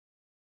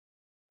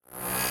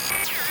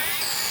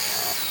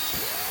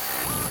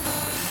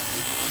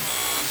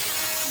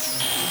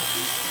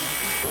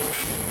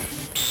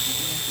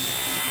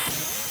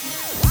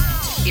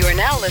are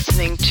now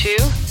listening to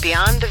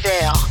Beyond the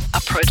Veil,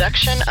 a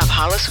production of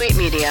Holosuite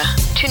Media.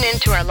 Tune in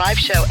to our live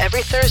show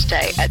every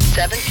Thursday at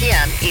 7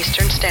 p.m.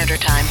 Eastern Standard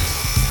Time.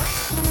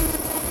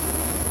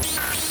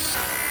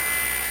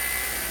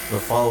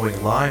 The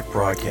following live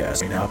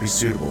broadcast may not be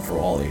suitable for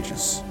all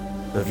ages.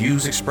 The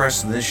views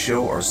expressed in this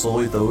show are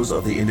solely those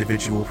of the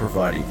individual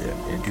providing them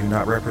and do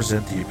not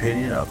represent the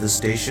opinion of this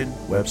station,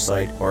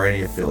 website, or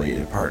any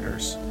affiliated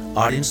partners.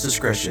 Audience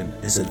discretion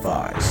is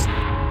advised.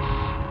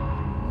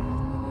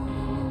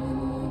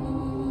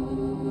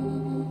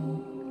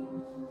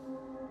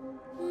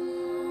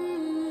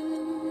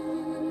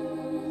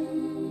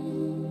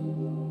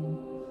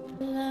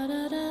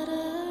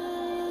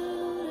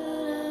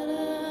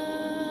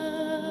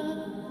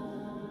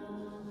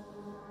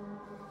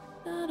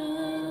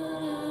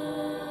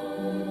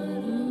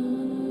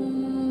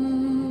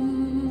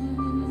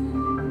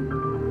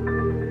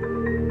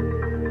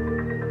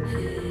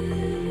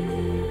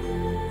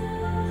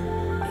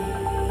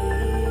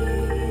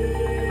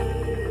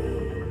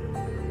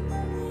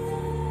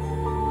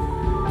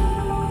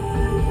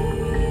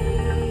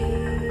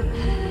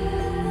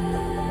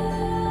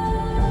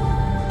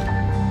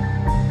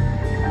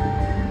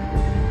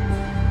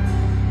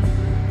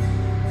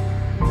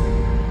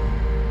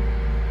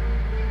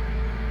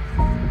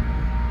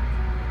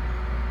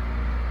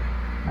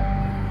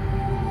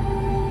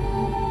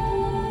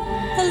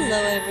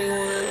 Hello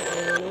everyone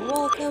and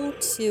welcome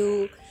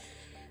to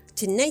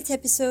tonight's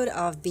episode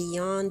of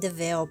Beyond the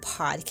Veil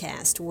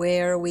podcast,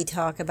 where we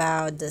talk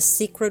about the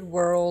secret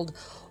world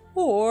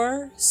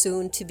or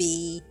soon to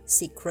be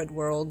secret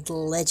world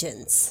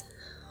legends.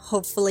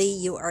 Hopefully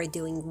you are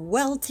doing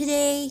well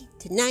today,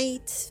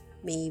 tonight.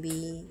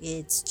 Maybe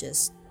it's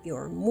just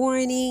your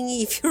morning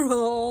if you're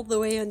all the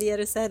way on the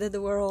other side of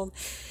the world.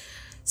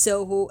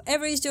 So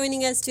whoever is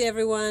joining us, to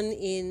everyone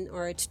in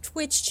our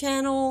Twitch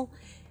channel,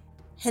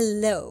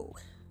 hello,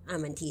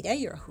 I'm Antita,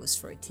 your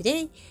host for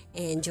today,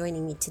 and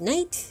joining me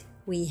tonight,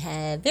 we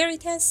have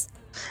Veritas.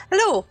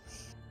 Hello.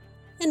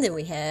 And then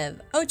we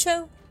have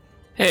Ocho.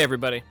 Hey,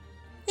 everybody.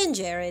 And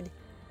Jared.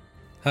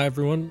 Hi,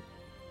 everyone.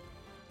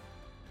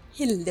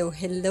 Hello,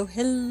 hello,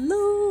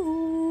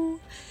 hello.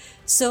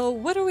 So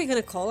what are we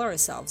going to call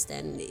ourselves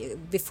then?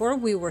 Before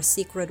we were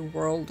Secret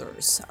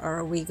Worlders,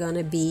 it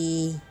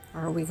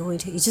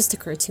just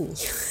occurred to me.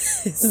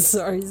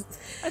 Sorry.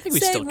 I think we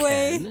still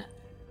can.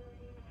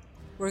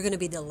 We're going to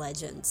be the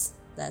legends.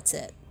 That's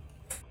it.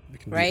 We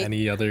can Right? be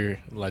any other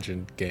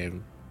legend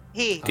game.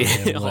 Hey,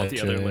 All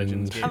the other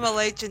legends games. I'm a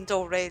legend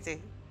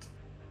already.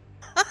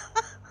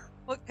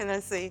 What can I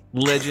say?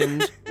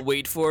 Legend,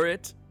 wait for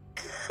it.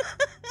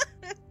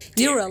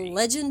 You're a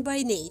legend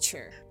by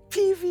nature.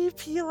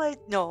 PvP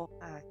no,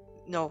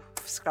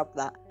 scrub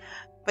that.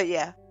 But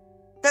yeah,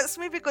 that's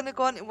maybe going to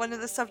go on to one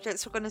of the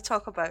subjects we're going to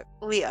talk about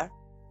later.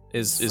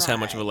 Is how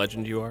much of a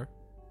legend you are?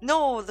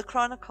 No, the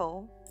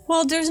Chronicle.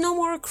 Well, there's no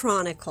more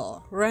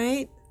Chronicle,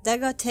 right?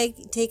 That got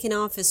taken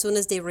off as soon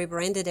as they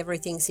rebranded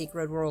everything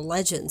Secret World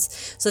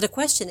Legends. So the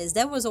question is,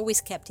 that was always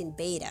kept in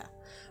beta,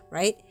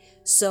 right?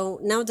 So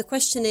now the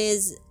question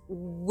is,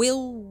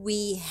 will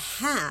we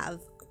have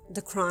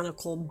the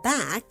Chronicle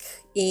back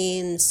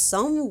in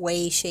some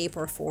way, shape,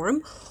 or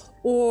form?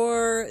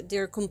 Or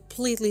they're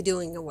completely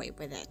doing away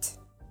with it?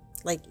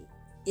 Like,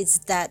 is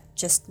that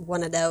just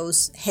one of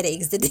those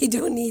headaches that they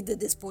don't need at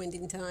this point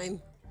in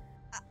time?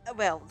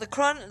 Well, the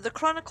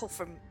Chronicle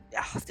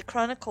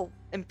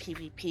in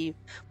PvP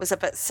was a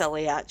bit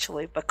silly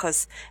actually,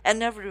 because it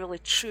never really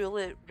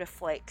truly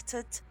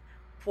reflected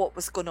what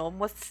was going on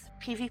with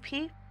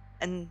PvP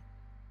in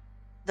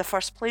the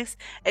first place.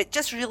 It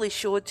just really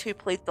showed who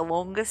played the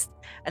longest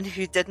and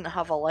who didn't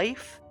have a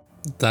life.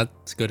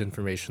 That's good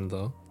information,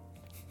 though.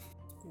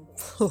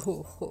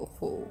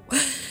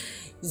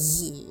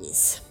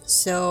 Yes.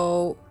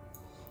 So,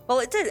 well,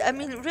 it did. I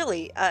mean,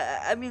 really.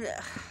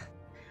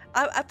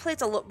 I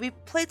played a lot. We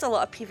played a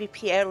lot of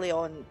PvP early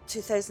on,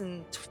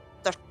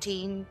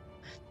 2013,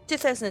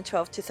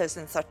 2012,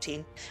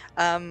 2013.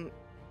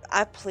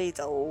 I played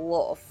a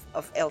lot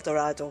of El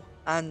Dorado,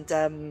 and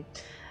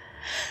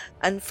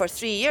for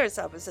 3 years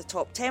I was a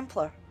top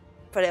Templar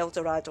for El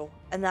Dorado,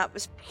 and that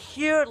was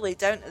purely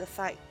down to the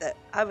fact that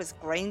I was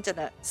grinding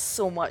it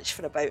so much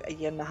for about a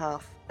year and a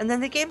half, and then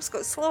the games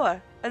got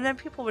slower, and then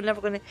people were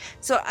never going to.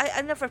 So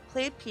I never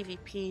played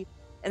PvP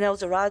in El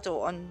Dorado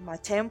on my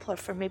Templar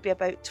for maybe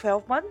about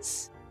 12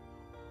 months,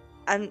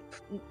 and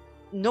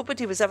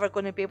nobody was ever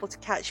going to be able to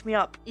catch me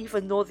up,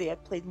 even though they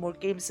had played more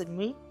games than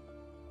me.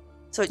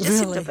 So it just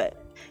seemed a bit,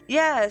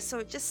 yeah. So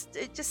it just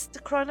the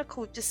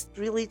Chronicle just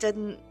really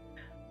didn't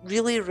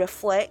really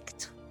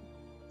reflect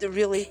the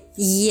really.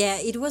 Yeah,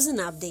 it wasn't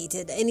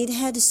updated, and it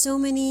had so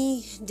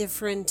many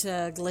different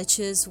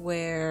glitches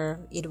where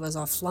it was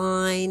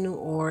offline,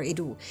 or it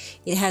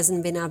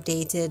hasn't been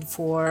updated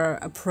for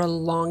a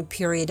prolonged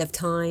period of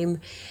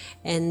time,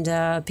 and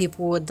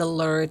people would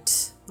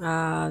alert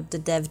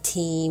the dev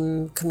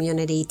team,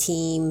 community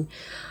team,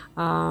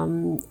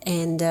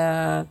 and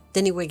then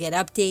it would get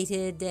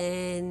updated,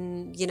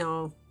 and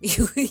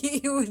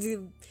it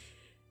would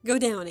go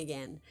down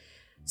again.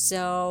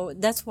 So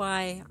that's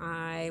why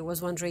I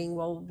was wondering,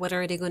 well, what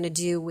are they going to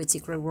do with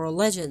Secret World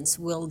Legends?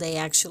 Will they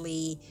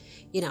actually,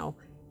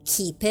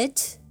 keep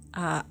it,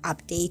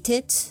 update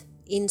it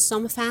in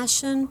some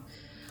fashion?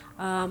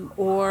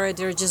 Or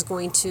they're just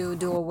going to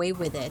do away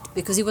with it?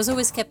 Because it was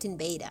always kept in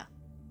beta,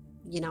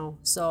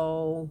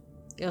 so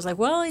it was like,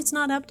 well, it's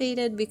not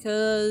updated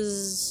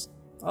because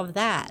of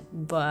that,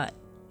 but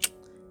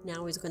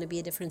now it's going to be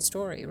a different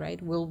story,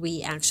 right? Will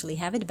we actually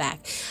have it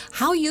back?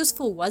 How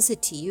useful was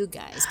it to you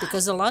guys?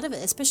 Because a lot of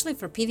it, especially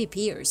for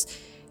PvPers,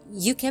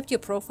 you kept your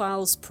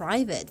profiles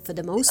private for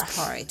the most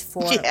part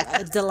for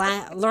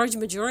the large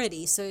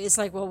majority. So it's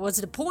like, well, what's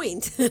the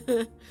point?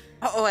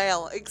 Oh,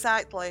 well,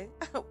 exactly.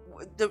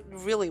 There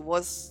really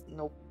was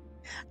no...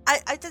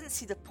 I didn't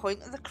see the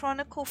point of the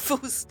Chronicle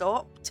full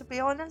stop, to be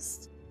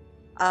honest.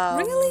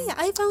 Really?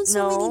 I found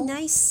so no. many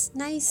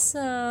nice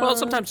Well,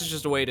 sometimes it's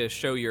just a way to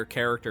show your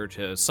character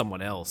to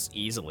someone else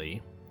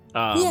easily.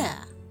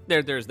 Yeah.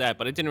 There's that,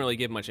 but it didn't really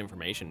give much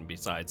information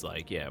besides,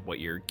 what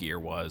your gear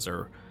was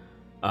or,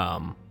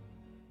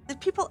 Did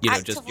people just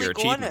actively your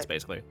go on achievements, it?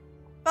 basically.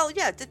 Well,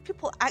 yeah, did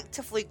people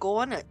actively go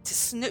on it to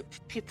snoop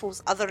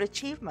people's other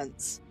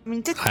achievements? I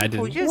mean, did I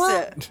people didn't. use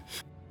Well, it?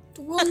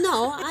 Well,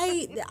 no,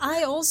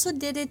 I also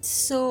did it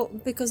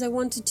because I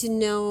wanted to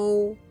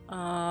know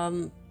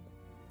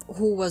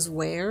who was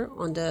where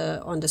on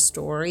the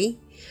story.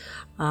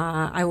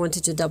 I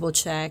wanted to double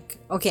check.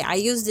 Okay, I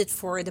used it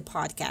for the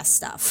podcast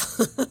stuff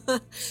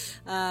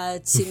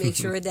to make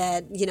sure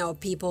that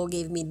people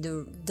gave me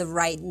the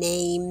right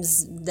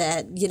names,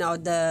 that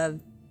the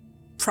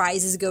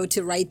prizes go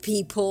to right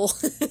people,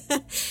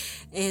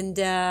 and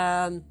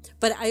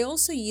but I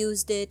also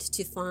used it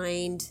to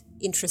find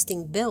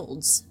interesting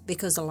builds,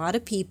 because a lot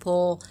of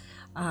people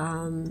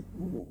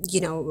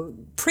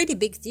pretty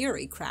big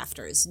theory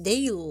crafters,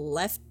 they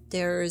left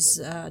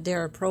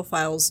their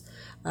profiles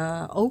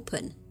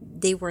open.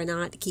 They were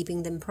not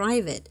keeping them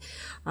private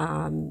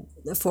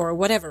for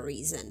whatever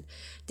reason.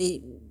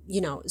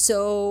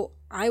 So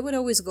I would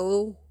always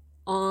go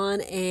on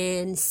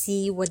and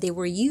see what they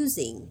were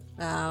using,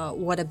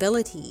 what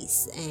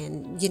abilities,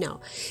 and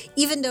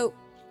even though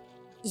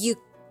you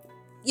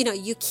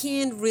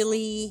can't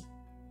really,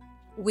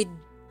 with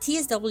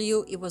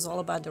TSW, it was all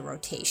about the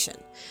rotation.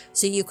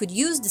 So you could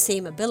use the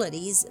same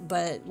abilities,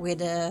 but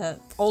with a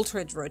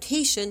altered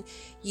rotation,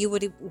 you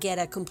would get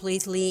a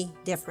completely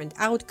different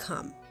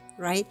outcome,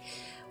 right?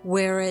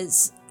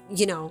 Whereas,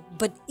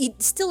 but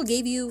it still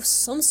gave you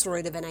some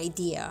sort of an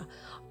idea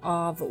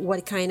of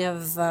what kind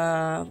of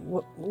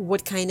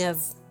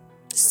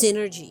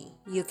synergy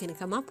you can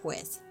come up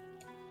with.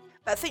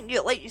 But I think,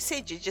 like you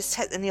said, you just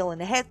hit the nail on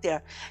the head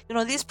there.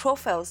 These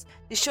profiles,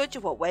 they showed you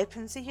what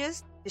weapons they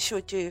used, they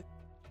showed you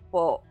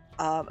what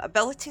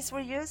abilities were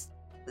used,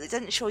 but they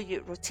didn't show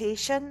you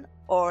rotation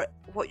or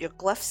what your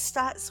glyph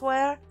stats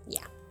were.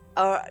 Yeah.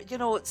 Or,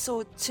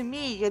 so to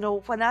me,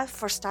 when I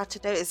first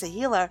started out as a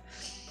healer,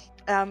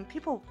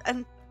 people,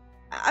 and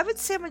I would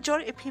say a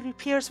majority of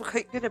PvPers were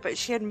quite good about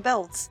sharing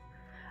builds.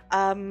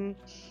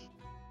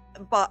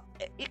 But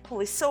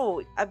equally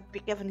so, I'd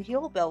be given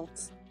heal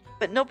builds,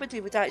 but nobody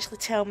would actually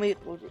tell me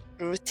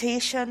the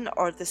rotation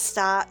or the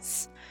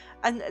stats,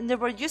 and they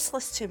were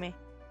useless to me.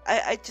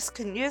 I just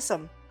couldn't use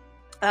them.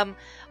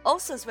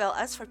 Also, as well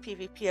as for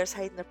PvPers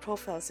hiding their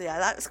profiles, yeah,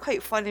 that's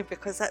quite funny,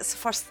 because that's the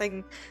first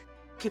thing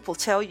people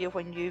tell you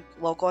when you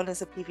log on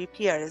as a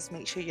PvPer is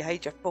make sure you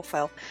hide your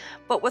profile.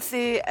 But with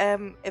the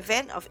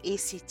event of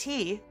ACT,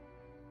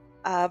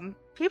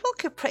 people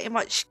could pretty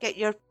much get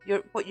your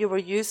what you were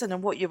using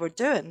and what you were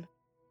doing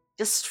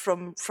just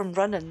from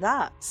running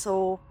that.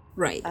 So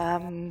Right.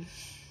 and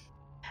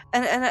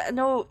I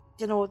know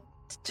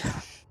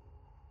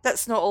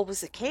that's not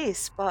always the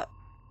case, but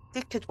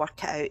they could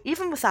work it out,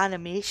 even with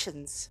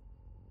animations.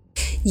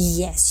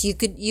 Yes, you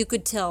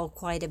could tell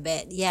quite a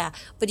bit, yeah.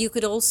 But you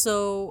could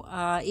also,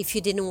 if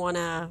you didn't want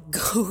to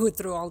go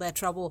through all that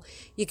trouble,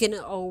 you can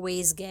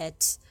always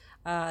get,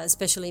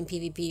 especially in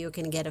PvP, you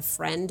can get a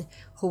friend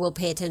who will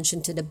pay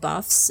attention to the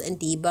buffs and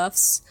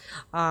debuffs.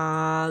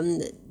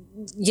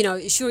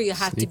 Sure, you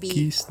have to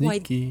be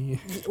sneaky.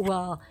 quite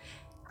well.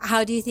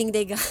 How do you think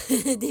they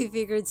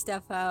figured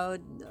stuff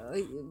out?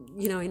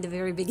 In the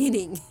very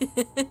beginning.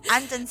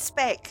 And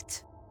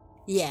inspect.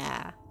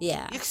 Yeah. You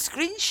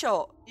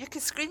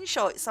could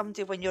screenshot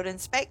somebody when you're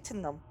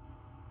inspecting them.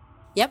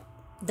 Yep,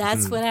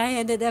 that's what I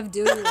ended up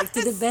doing, like,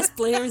 to the best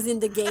players in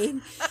the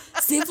game,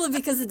 simply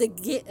because of the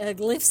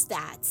glyph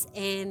stats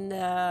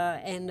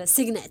and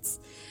signets,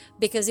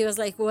 because it was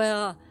like,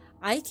 well,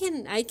 I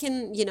can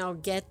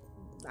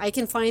I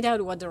can find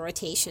out what the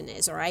rotation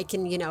is, or I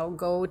can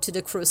go to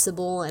the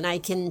Crucible and I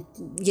can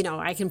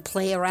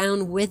play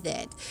around with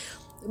it.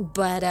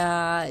 But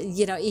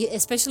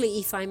especially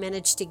if I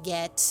manage to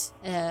get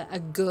a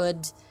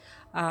good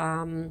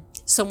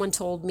someone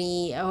told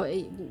me,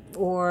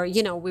 or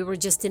we were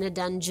just in a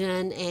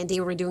dungeon and they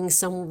were doing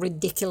some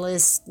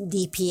ridiculous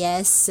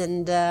DPS,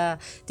 and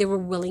they were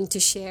willing to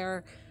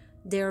share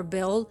their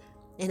build,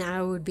 and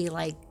I would be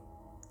like,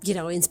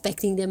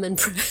 inspecting them and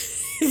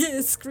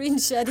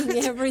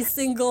screenshotting every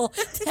single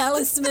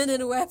talisman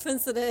and weapon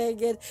so that I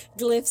get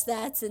glyph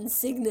stats and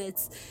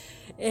signets.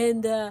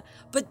 And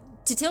but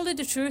to tell you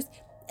the truth,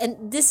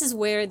 and this is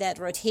where that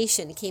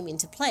rotation came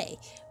into play,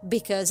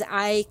 because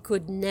I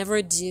could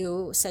never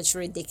do such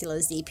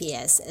ridiculous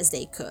DPS as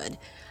they could.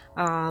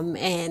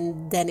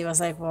 And then it was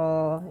like,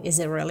 well, is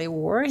it really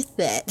worth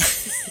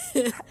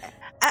it?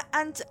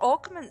 And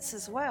augments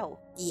as well.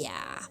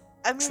 Yeah.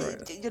 I mean,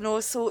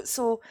 true.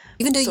 So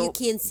even though you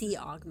can't see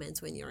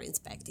augments when you're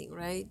inspecting,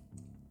 right?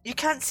 You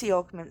can't see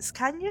augments,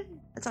 can you?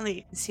 I don't think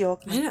you can see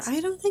augments. I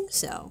don't think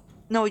so.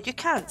 No, you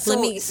can't. Let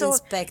me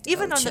inspect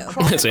even Ocho. on the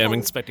Chronicle. See, I'm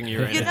inspecting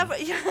you right now.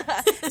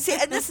 See,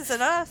 and this is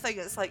another thing.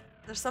 It's like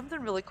there's something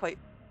really quite.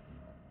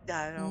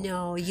 I don't know.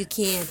 No, you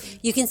can't.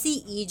 You can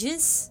see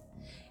Aegis,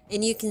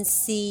 and you can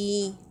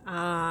see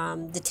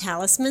the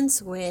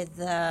talismans with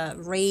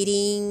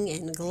rating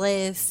and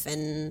glyph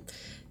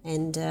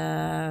and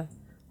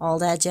all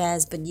that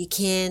jazz, but you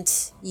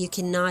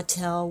cannot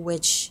tell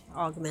which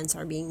augments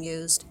are being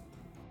used.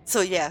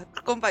 So yeah,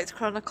 going back to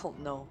Chronicle,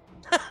 no.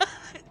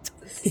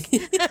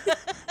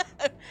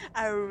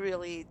 I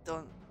really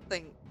don't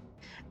think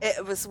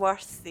it was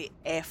worth the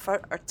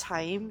effort or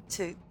time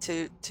to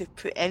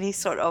put any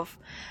sort of,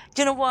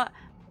 you know what,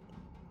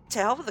 to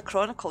hell with the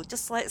Chronicle,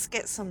 just let's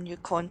get some new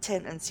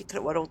content in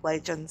Secret World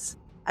Legends.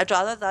 I'd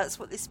rather that's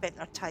what they spent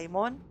their time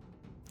on.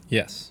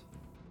 Yes.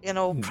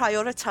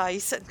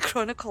 Prioritize and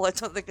Chronicle, I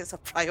don't think it's a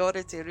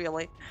priority,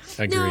 really.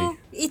 Agree. No,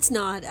 it's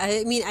not.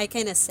 I mean, I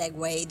kind of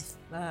segued.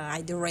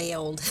 I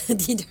derailed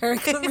the entire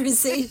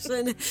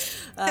conversation.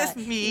 It's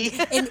me.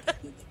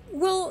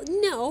 Well,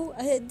 no,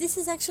 this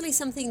is actually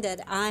something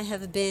that I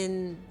have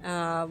been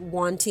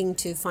wanting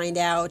to find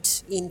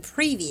out in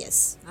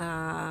previous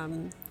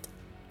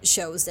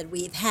shows that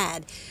we've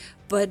had.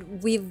 But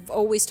we've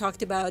always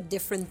talked about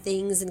different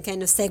things and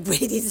kind of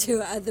segued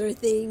into other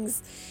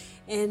things.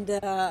 And,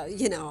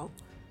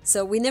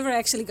 so we never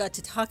actually got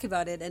to talk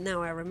about it, and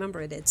now I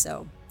remembered it,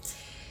 so.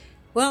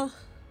 Well,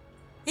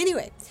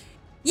 anyway,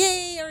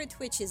 yay, our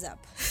Twitch is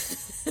up.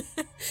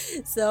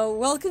 So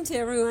welcome to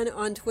everyone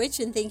on Twitch,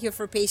 and thank you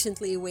for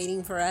patiently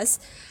waiting for us.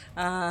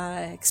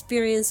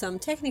 Experience some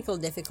technical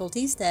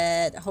difficulties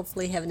that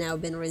hopefully have now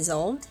been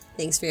resolved.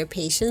 Thanks for your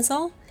patience,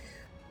 all.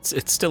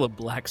 It's still a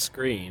black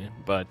screen,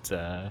 but,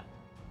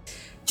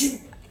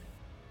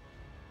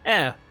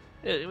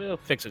 we'll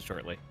fix it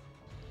shortly.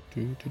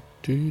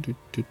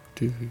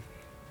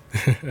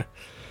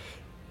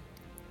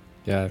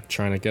 Yeah,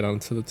 trying to get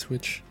onto the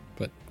Twitch,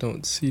 but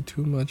don't see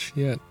too much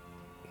yet.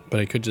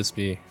 But it could just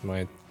be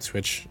my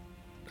Twitch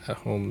at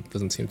home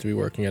doesn't seem to be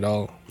working at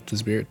all, which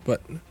is weird,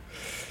 but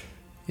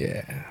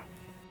yeah.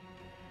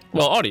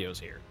 Well, audio's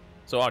here,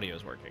 so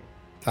audio's working.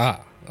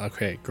 Ah,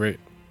 okay, great.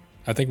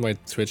 I think my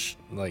Twitch,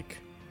 like,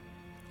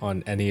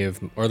 on any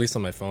of, or at least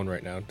on my phone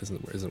right now,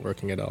 isn't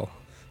working at all.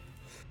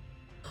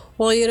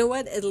 Well, you know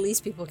what? At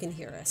least people can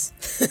hear us.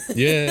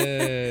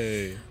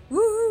 Yay!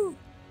 Woo!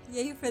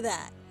 Yay for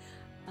that.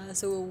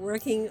 So we're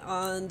working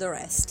on the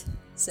rest.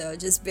 So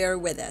just bear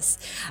with us.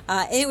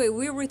 Anyway,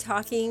 we were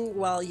talking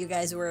while you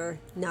guys were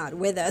not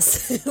with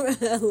us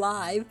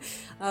live.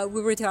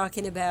 We were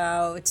talking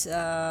about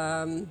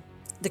the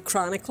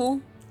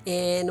Chronicle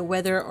and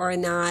whether or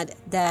not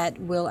that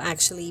will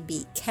actually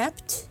be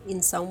kept in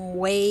some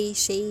way,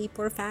 shape,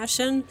 or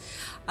fashion.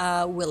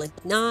 Will it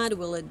not?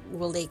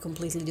 Will they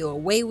completely do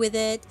away with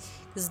it?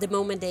 Because the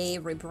moment they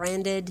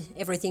rebranded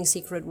everything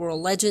Secret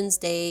World Legends,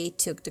 they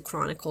took the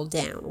Chronicle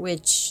down,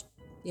 which,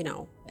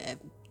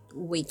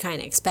 we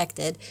kind of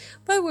expected,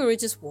 but we were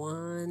just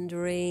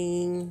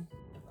wondering.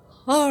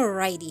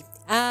 Alrighty.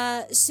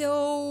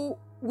 So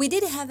we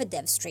did have a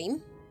dev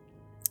stream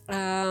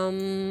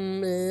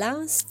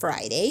last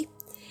Friday,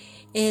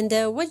 and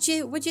what'd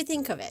you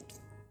think of it,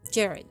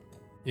 Jared?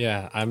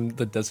 Yeah, I'm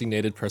the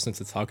designated person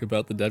to talk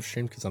about the dev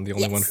stream because I'm the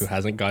only one Yes. who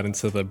hasn't got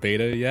into the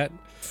beta yet.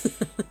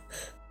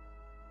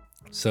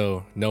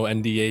 So no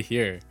NDA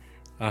here.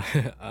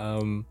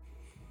 I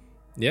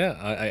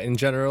in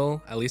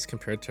general, at least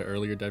compared to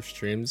earlier dev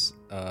streams,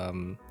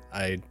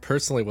 I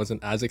personally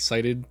wasn't as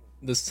excited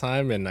this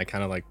time, and I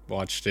kind of like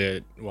watched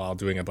it while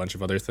doing a bunch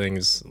of other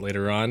things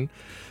later on.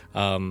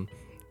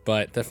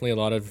 But definitely a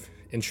lot of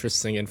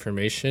interesting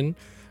information.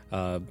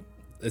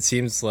 It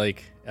seems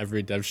like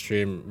every dev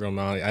stream,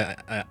 Roman,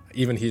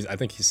 I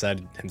think he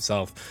said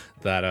himself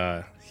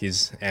that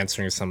he's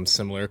answering some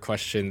similar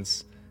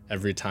questions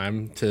every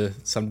time to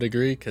some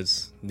degree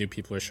because new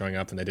people are showing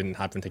up and they didn't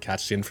happen to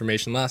catch the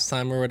information last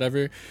time or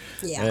whatever.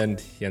 Yeah. And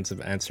he ends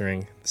up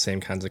answering the same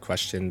kinds of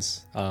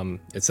questions.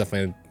 It's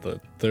definitely the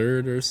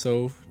third or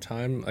so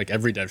time. Like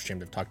every dev stream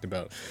they've talked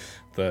about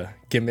the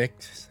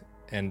gimmicks.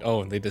 And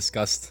they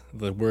discussed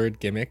the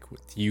word gimmick. Do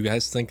you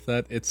guys think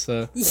that it's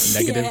a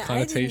negative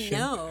connotation? I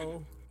didn't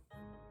know.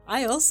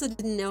 I also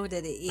didn't know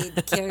that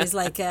it carries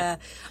like a.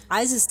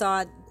 I just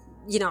thought,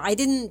 I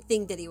didn't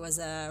think that it was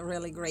a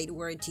really great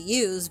word to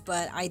use,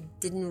 but I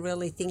didn't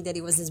really think that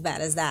it was as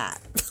bad as that.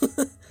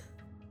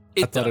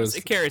 It thought it does. was-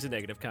 It carries a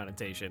negative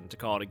connotation to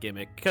call it a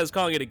gimmick, because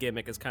calling it a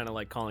gimmick is kind of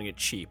like calling it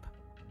cheap.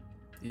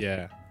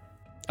 Yeah.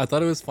 I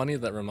thought it was funny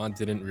that Ramon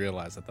didn't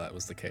realize that that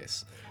was the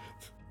case.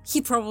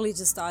 He probably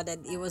just thought that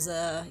it was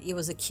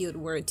a cute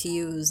word to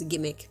use,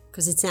 gimmick,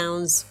 because it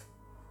sounds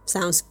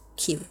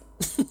cute.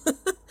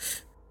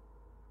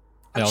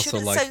 I'm also sure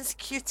it like- sounds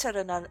cuter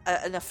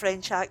in a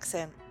French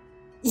accent.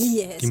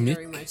 Yes, Gimmick?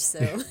 very much so.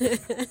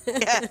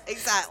 Yeah,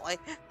 exactly.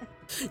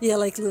 Yeah,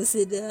 like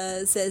Lucid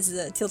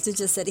says, Tilted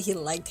just said he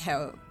liked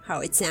how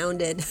it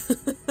sounded.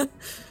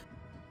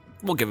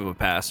 We'll give him a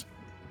pass.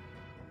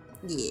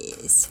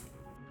 Yes.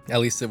 At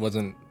least it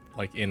wasn't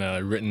like in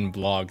a written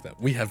blog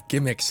that we have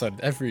gimmicks on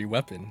every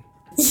weapon.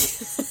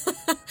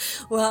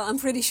 Well, I'm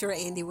pretty sure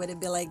Andy would have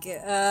been like,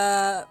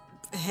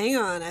 hang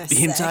on a The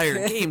sec.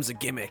 entire game's a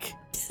gimmick.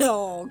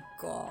 Oh,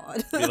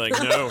 God. Be like,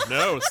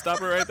 no,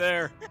 stop it right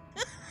there.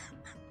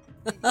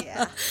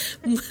 Yeah.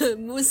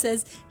 Moose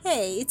says,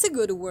 hey, it's a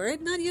good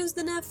word, not used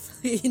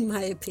enough, in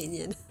my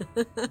opinion.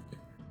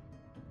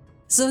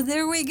 So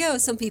there we go.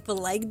 Some people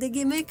like the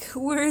gimmick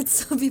word,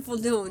 some people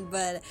don't,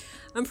 but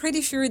I'm pretty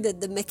sure that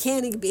the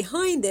mechanic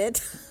behind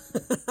it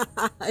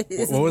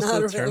is What was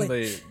not the term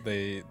really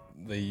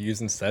they use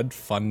instead?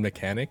 Fun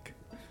mechanic?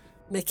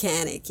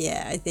 mechanic.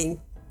 Yeah, I think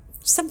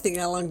something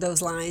along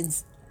those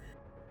lines.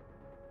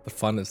 The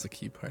fun is the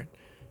key part.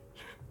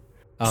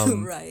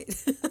 Right.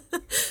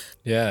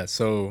 Yeah,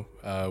 so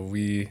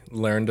we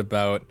learned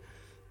about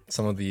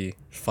some of the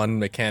fun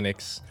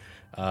mechanics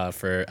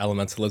for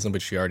elementalism,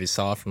 which you already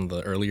saw from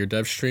the earlier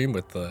dev stream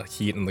with the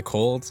heat and the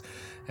colds.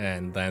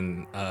 And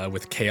then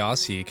with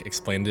chaos, he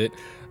explained it.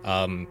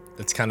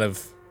 It's kind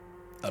of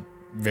a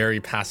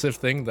very passive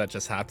thing that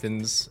just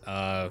happens.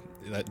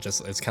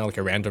 It's kind of like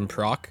a random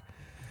proc.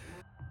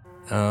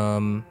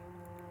 And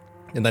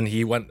then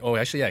he went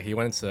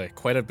into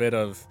quite a bit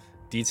of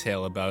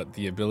detail about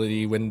the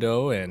ability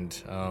window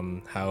and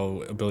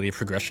how ability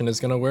progression is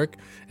going to work.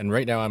 And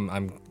right now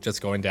I'm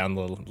just going down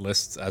the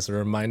list as a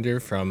reminder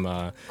from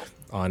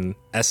on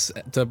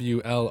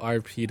swlrp.com,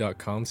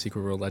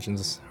 Secret World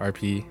Legends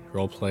RP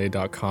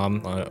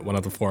roleplay.com, one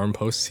of the forum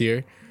posts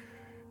here,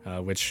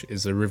 which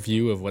is a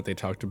review of what they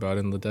talked about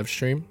in the dev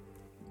stream.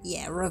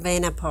 Yeah,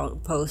 Ravenna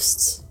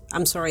posts.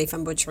 I'm sorry if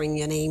I'm butchering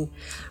your name.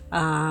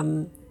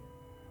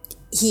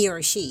 He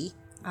or she.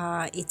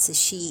 It's a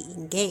she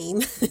in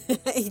game,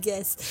 I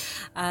guess.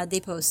 They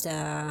post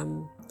a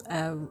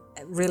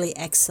really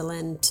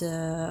excellent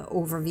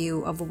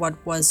overview of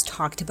what was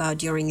talked about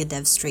during a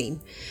dev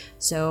stream.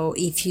 So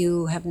if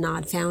you have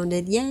not found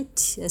it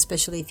yet,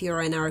 especially if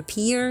you're an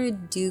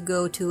RPer, do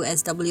go to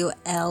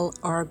swlrp.com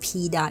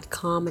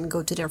and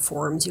go to their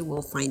forums. You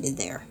will find it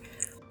there.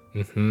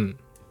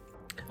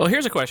 Well,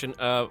 here's a question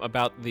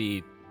about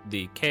the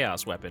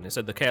chaos weapon. It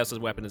said the chaos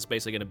weapon is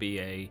basically going to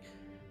be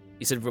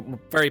you said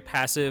very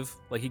passive,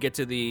 like you get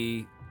to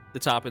the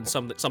top and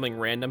something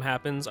random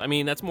happens. I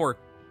mean, that's more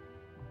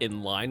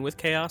in line with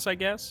chaos, I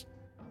guess.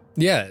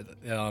 Yeah,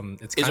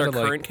 it's Is kind our of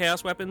like... current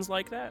chaos weapons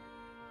like that?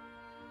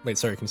 Wait,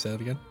 sorry, can you say that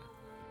again?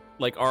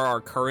 Like, are our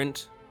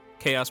current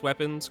chaos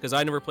weapons? Because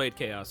I never played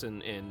chaos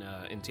in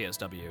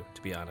TSW,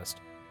 to be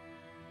honest.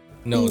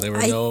 No, there were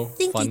no I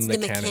think fun it's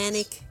mechanics. the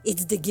mechanic.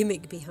 It's the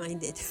gimmick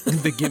behind it.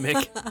 The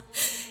gimmick.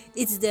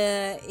 It's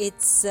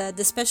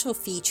the special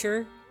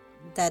feature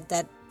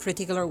that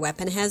particular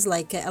weapon has,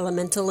 like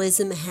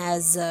elementalism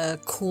has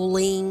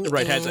cooling.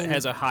 Right, and,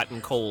 has a hot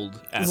and cold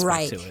aspect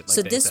right. to it. Like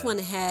So they this said. one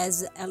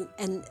has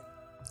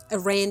a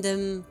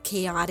random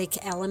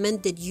chaotic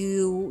element that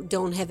you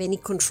don't have any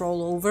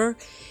control over.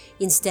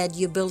 Instead,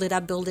 you build it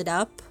up, build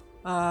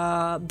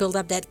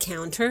up that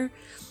counter.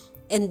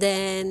 And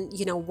then,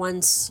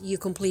 once you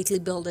completely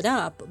build it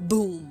up,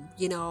 boom,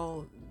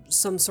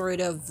 some sort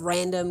of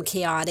random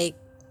chaotic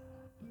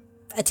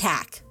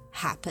attack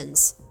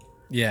happens.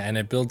 Yeah, and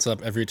it builds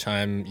up every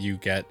time you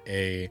get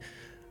a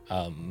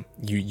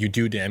you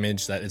do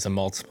damage that is a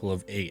multiple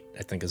of 8,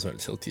 I think is what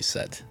Tilty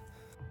said.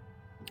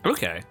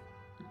 Okay.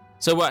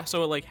 So what?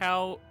 So like,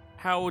 how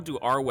do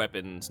our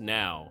weapons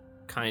now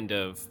kind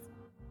of?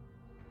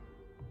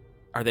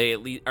 Are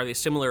they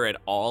similar at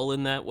all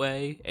in that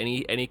way?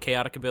 Any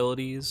chaotic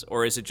abilities,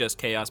 or is it just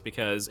chaos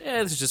because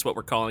this is just what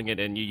we're calling it,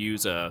 and you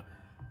use a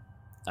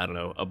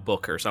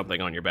book or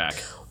something on your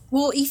back?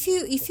 Well, if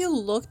you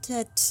looked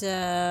at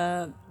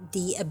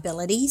the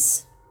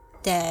abilities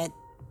that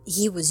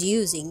he was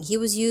using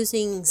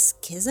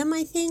Schism,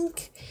 I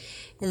think,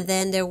 and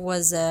then there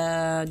was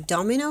a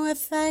domino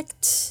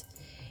effect,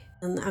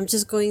 and I'm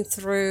just going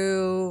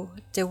through.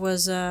 There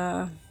was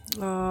a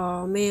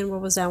oh man,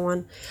 what was that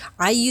one?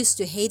 I used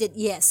to hate it.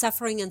 Yeah,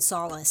 Suffering and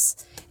Solace.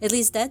 At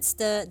least that's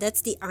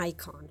the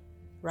icon,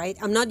 right?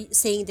 I'm not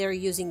saying they're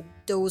using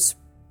those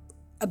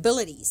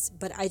abilities,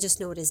 but I just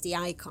noticed the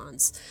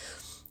icons.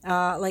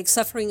 Like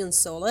Suffering and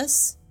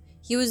Solace,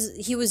 he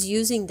was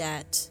using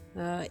that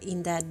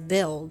in that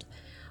build,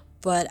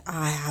 but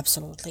I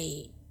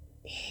absolutely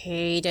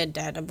hated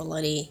that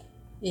ability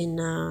in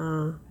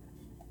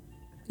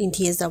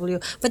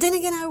TSW. But then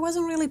again, I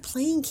wasn't really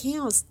playing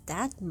Chaos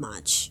that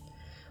much.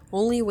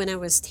 only when I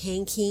was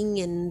tanking,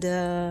 and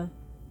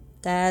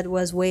that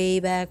was way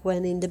back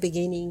when in the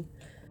beginning.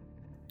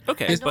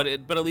 Okay, but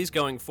at least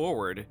going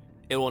forward,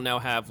 it will now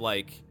have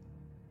like,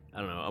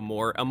 I don't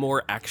know, a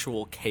more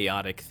actual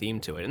chaotic theme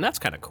to it, and that's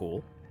kind of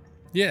cool.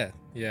 Yeah.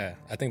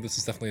 I think this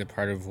is definitely a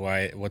part of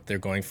what they're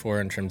going for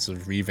in terms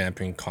of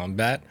revamping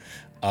combat.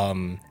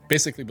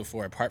 Basically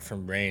before, apart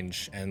from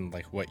range and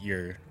like what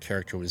your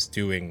character was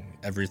doing,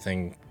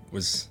 everything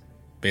was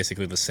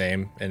basically the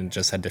same and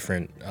just had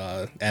different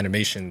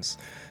animations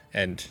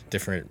and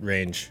different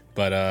range.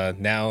 But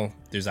now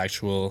there's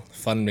actual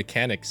fun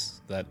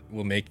mechanics that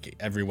will make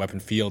every weapon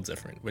feel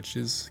different, which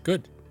is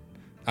good.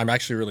 I'm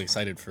actually really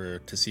excited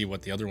to see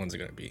what the other ones are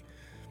going to be.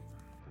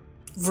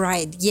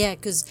 Right, yeah,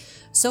 because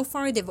so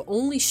far they've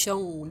only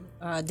shown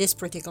this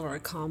particular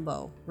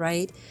combo,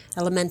 right?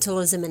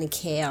 Elementalism and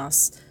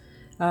Chaos.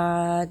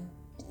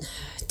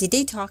 Did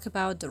they talk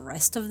about the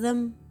rest of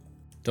them?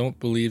 Don't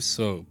believe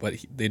so, but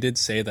they did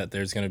say that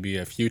there's going to be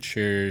a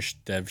future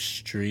dev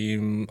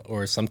stream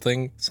or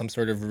something, some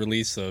sort of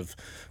release of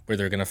where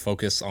they're going to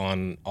focus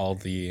on all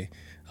the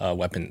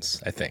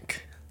weapons, I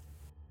think.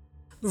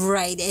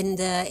 Right, and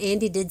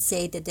Andy did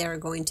say that they're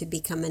going to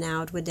be coming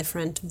out with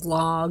different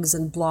vlogs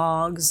and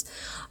blogs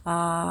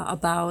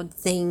about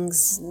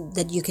things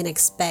that you can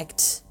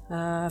expect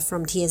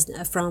from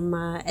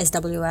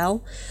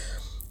SWL,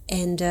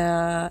 and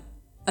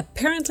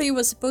apparently it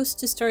was supposed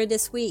to start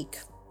this week.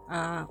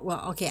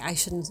 Well, okay, I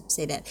shouldn't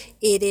say that.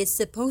 It is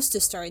supposed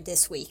to start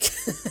this week.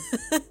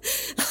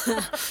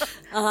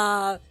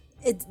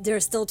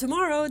 There's still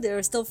tomorrow,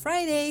 there's still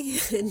Friday,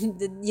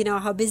 and you know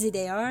how busy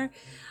they are.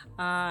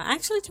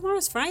 Actually,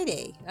 tomorrow's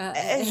Friday.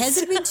 Has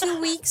it been 2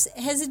 weeks?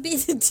 Has it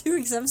been 2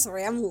 weeks? I'm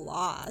sorry, I'm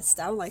lost.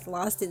 I'm like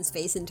lost in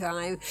space and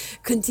time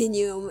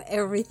continuum.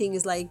 Everything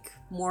is like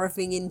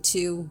morphing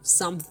into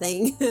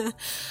something.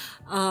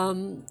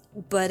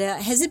 But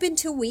has it been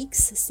 2 weeks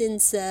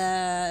since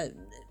the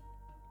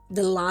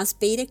last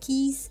beta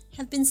keys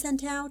have been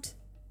sent out?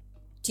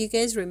 Do you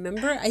guys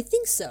remember? I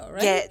think so,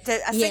 right? Yeah,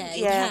 I think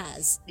it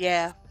has.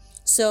 Yeah.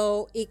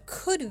 So it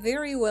could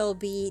very well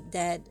be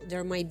that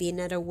there might be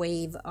another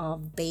wave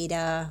of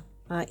beta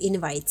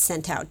invites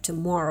sent out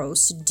tomorrow.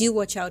 So do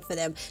watch out for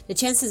them. The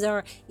chances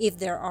are, if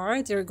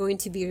they're going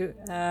to be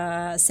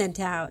sent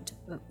out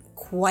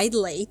quite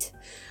late,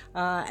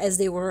 as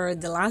they were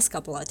the last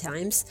couple of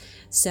times.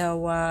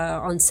 So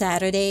on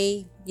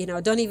Saturday,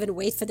 don't even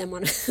wait for them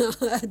on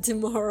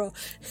tomorrow.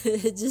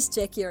 Just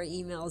check your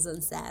emails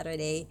on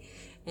Saturday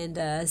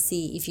and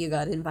see if you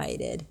got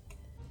invited.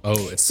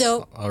 Oh, it's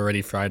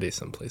already Friday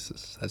some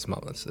places, as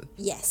Mama said.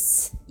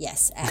 Yes,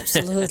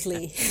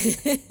 absolutely.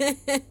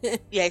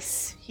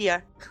 Yes,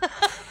 here.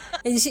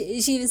 And she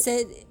even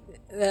said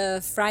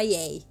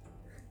Friday.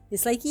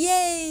 It's like,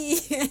 yay!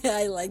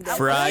 I like that.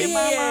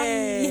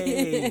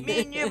 Friday!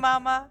 Me and you,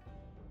 Mama,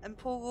 and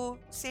Pogo,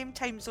 same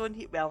time zone.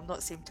 Well,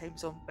 not same time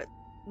zone, but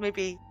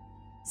maybe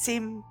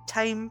same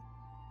time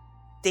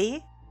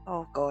day?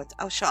 Oh, God,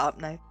 I'll shut up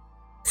now.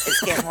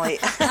 It's getting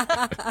late.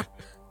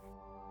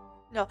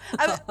 No,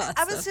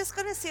 I was just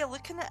gonna say,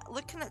 looking at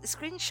the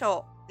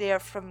screenshot there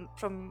from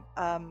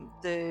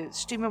the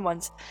streaming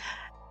ones.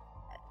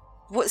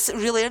 What's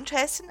really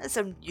interesting is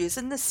I'm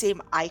using the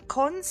same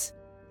icons,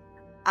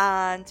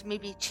 and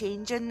maybe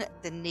changing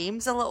the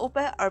names a little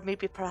bit, or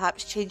maybe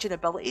perhaps changing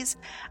abilities.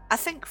 I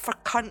think for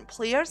current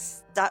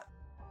players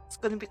that's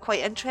going to be quite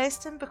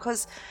interesting,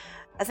 because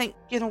I think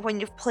when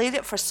you've played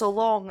it for so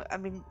long, I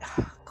mean,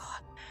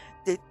 God,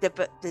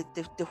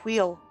 the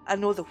wheel. I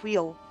know the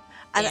wheel.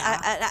 And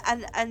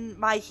and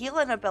my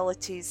healing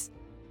abilities,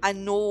 I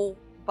know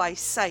by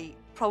sight,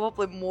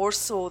 probably more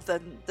so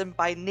than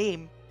by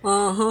name.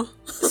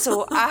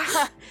 So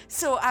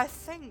I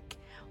think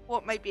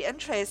what might be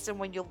interesting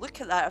when you look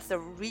at that, if they're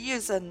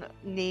reusing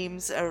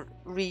names or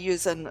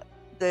reusing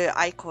the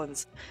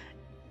icons,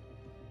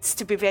 is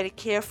to be very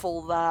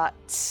careful that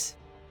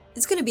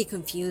it's going to be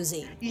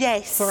confusing.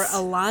 Yes, for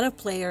a lot of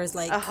players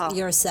like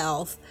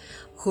yourself,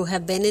 who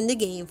have been in the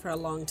game for a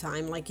long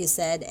time, like you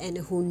said, and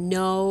who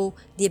know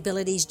the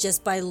abilities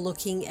just by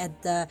looking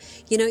at the,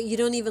 you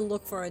don't even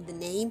look for the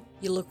name,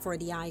 you look for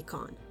the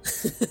icon.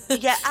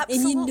 Yeah,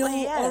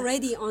 absolutely. And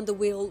already on the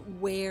wheel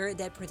where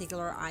that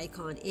particular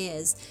icon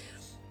is.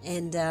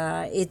 And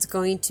it's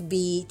going to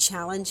be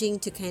challenging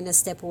to kind of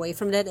step away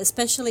from that,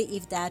 especially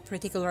if that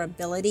particular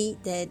ability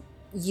that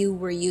you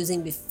were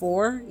using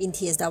before in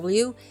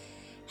TSW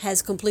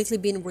has completely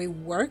been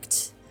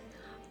reworked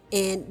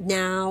and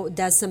now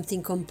does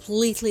something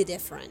completely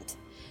different.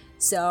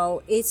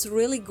 So it's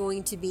really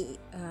going to be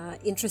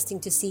interesting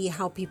to see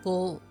how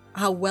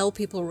well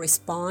people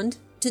respond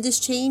to this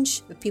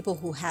change. The people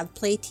who have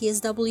played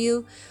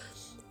TSW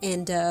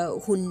and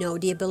who know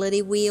the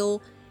ability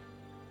wheel.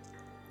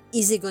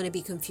 Is it going to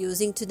be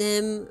confusing to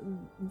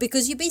them?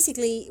 Because you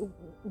basically,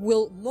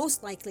 will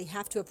most likely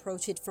have to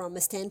approach it from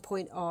a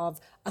standpoint of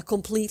a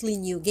completely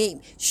new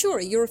game. Sure,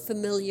 you're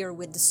familiar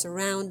with the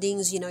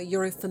surroundings,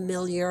 you're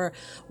familiar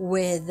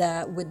with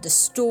the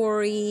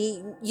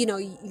story, you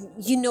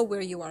know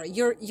where you are.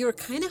 You're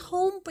kind of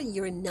home, but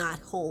you're not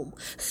home,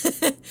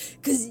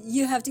 because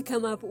you have to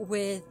come up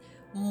with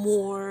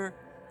more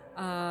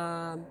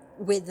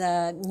with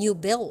new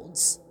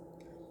builds.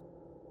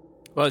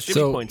 Well, as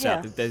Jimmy points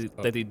out,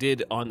 that they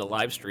did on the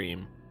live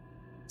stream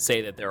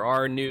say that there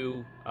are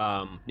new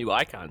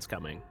icons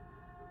coming.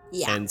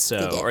 Yeah. And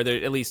so, or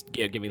they're at least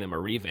giving them a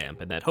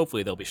revamp, and that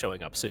hopefully they'll be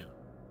showing up soon.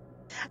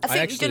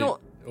 I think,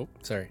 Oh,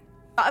 sorry.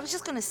 I was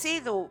just going to say,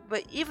 though,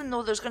 but even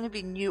though there's going to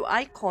be new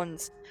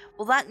icons,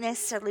 will that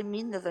necessarily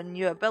mean that they're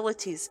new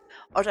abilities?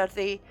 Or are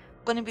they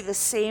going to be the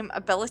same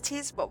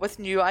abilities, but with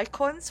new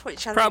icons?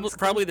 Which I think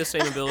probably the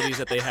same abilities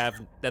that they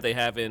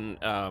have in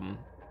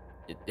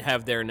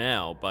have there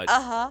now, but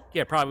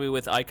yeah, probably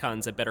with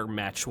icons that better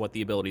match what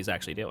the ability is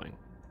actually doing.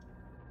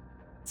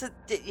 So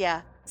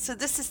yeah, so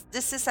this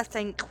is I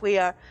think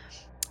where,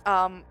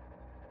 for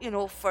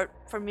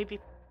maybe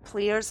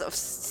players of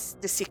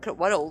the Secret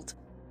World,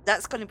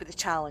 that's going to be the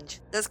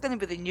challenge. That's going to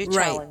be the new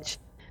challenge,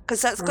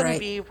 because that's going to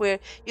be where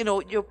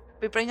you'll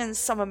be bringing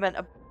some amount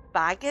of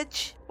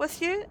baggage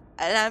with you,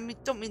 and I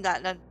don't mean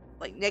that in a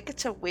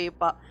negative way,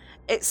 but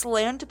it's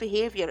learned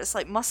behavior. It's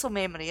like muscle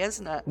memory,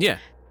 isn't it? Yeah.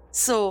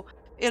 So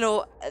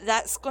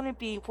that's going to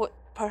be what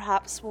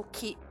perhaps will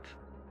keep,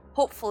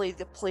 hopefully,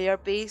 the player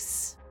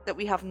base that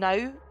we have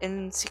now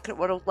in Secret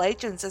World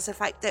Legends, is the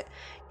fact that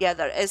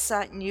there is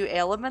that new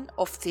element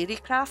of theory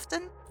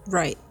crafting.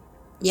 Right.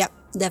 Yep,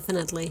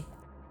 definitely.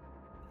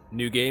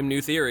 New game,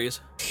 new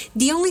theories.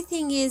 The only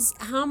thing is,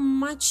 how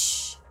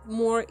much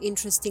more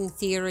interesting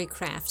theory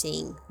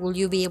crafting will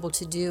you be able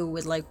to do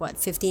with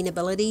 15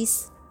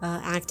 abilities,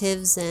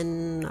 actives,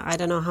 and I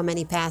don't know how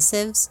many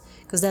passives,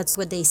 because that's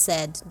what they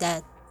said,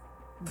 that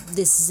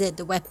this is it,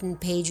 the weapon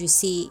page you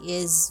see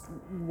is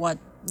what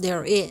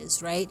there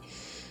is, right?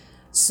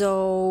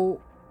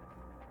 So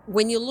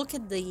when you look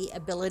at the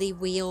ability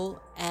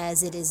wheel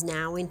as it is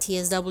now in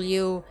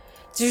TSW,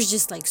 there's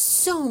just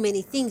so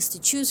many things to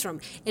choose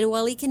from. And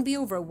while it can be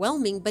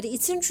overwhelming, but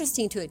it's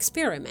interesting to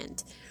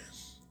experiment.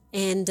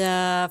 And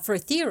for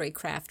theory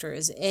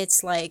crafters,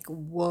 it's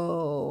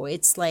whoa,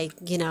 it's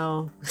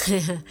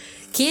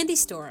candy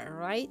store,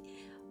 right?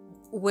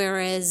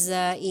 Whereas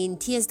in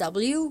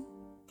TSW,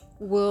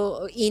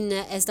 in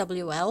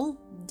SWL,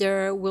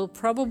 there will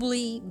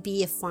probably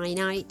be a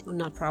finite,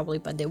 not probably,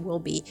 but there will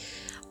be,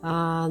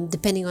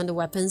 depending on the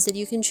weapons that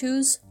you can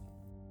choose,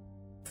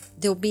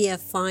 there'll be a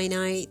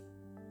finite,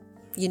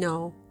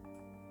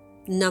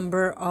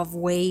 number of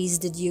ways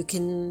that you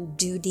can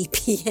do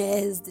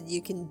DPS, that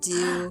you can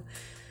do.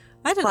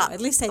 I don't know,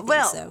 at least I think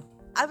so.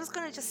 I was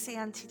going to just say,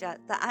 Auntie, that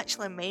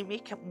actually may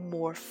make it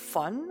more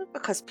fun,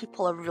 because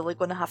people are really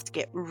going to have to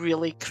get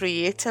really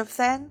creative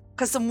then.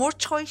 Because the more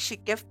choice you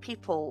give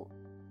people,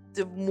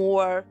 the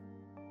more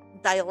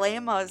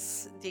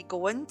dilemmas they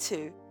go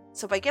into.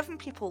 So by giving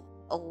people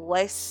a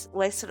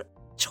lesser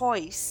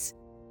choice,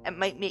 it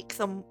might make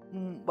them,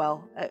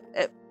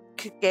 it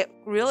could get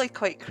really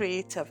quite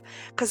creative.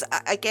 Because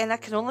again, I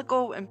can only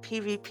go in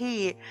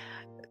PvP.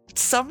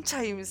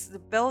 Sometimes the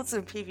builds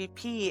in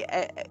PvP,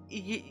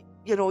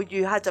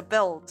 you had a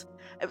build.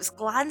 It was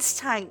glance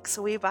tanks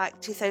way back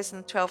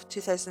 2012,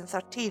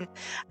 2013.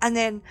 And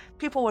then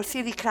people were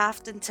theory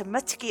crafting to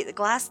mitigate the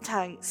glance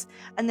tanks.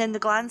 And then the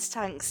glance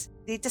tanks,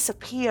 they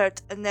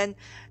disappeared. And then,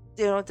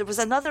 there was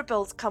another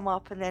build come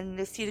up, and then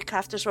the theory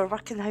crafters were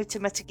working how to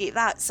mitigate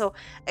that. So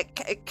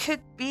it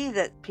could be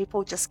that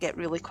people just get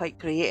really quite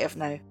creative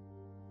now.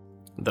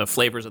 The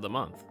flavors of the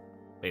month,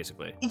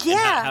 basically.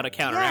 Yeah. And how to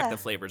counteract the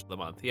flavors of the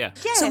month. Yeah.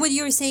 So what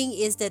you're saying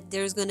is that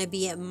there's going to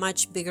be a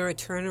much bigger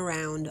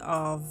turnaround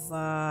of,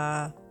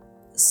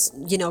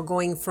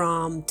 going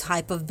from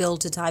type of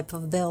build to type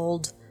of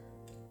build.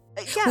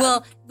 Yeah.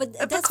 Well, but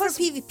that's for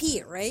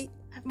PvP, right?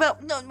 Well,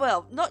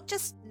 no, not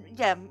just,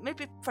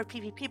 maybe for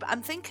PvP, but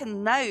I'm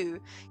thinking now,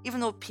 even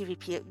though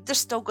PvP, there's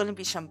still going to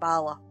be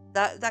Shambhala.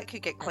 That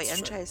could get quite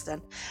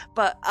interesting.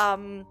 But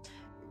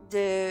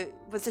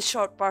with the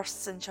short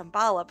bursts in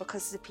Shambhala,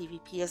 because the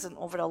PvP isn't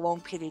over a long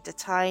period of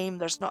time,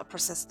 there's not a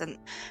persistent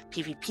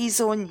PvP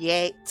zone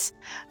yet.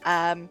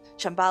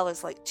 Shambhala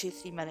is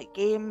 2-3 minute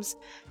games.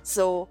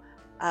 So,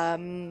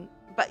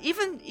 but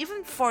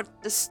even for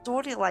the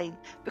storyline,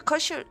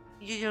 because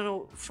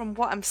from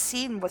what I'm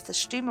seeing with the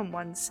streaming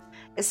ones,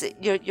 is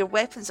that your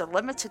weapons are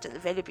limited at the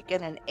very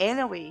beginning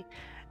anyway.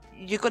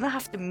 You're going to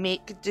have to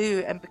make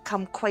do and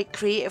become quite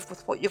creative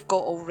with what you've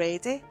got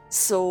already.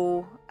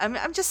 So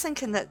I'm just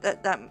thinking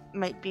that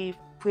might be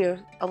where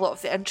a lot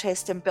of the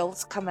interesting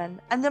builds come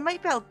in. And there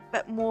might be a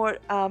bit more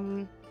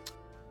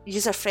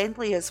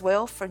user-friendly as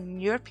well for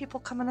newer people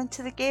coming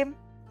into the game.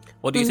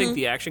 Well, do you think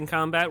the action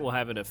combat will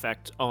have an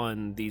effect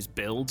on these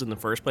builds in the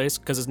first place?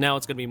 Because now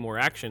it's going to be more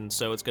action,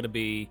 so it's going to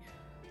be,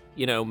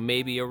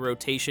 maybe a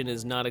rotation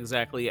is not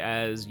exactly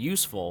as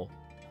useful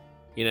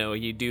you know,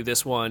 you do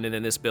this one and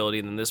then this ability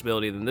and then this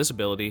ability and then this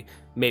ability.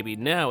 Maybe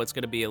now it's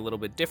going to be a little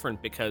bit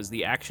different because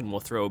the action will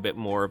throw a bit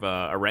more of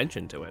a wrench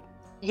into it.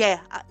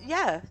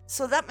 Yeah,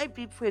 so that might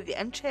be where the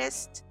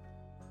interest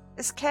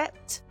is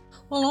kept.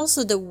 Well,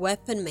 also the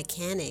weapon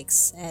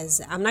mechanics,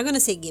 as I'm not going to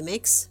say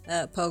gimmicks,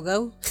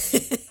 Pogo.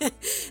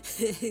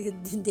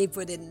 They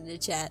put it in the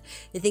chat.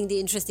 I think the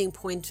interesting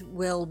point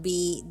will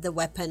be the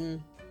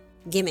weapon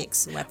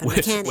gimmicks, weapon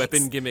mechanics.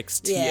 Weapon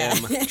gimmicks,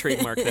 TM,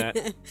 trademark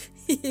that.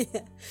 Yeah.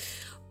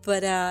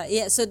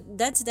 But so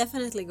that's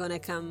definitely going to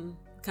come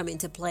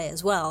into play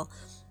as well.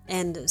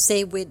 And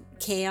say with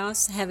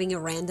chaos having a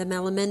random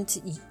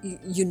element,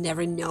 you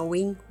never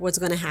knowing what's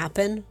going to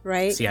happen,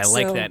 right? See, I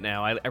like that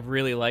now. I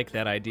really like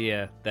that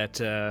idea.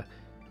 That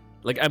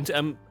like I'm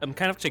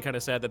kind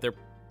of sad that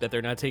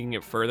they're not taking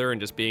it further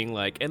and just being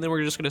like, and then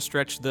we're just going to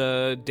stretch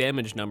the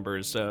damage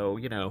numbers. So,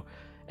 you know,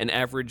 an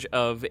average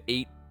of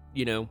 8,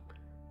 you know,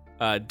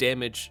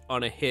 damage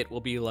on a hit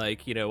will be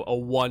like, you know, a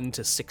 1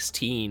 to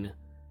 16.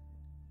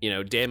 You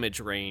know,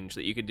 damage range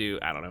that you could do.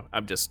 I don't know.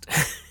 I'm just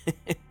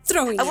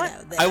throwing it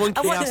out there. I want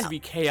chaos to be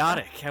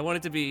chaotic. I want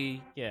it to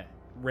be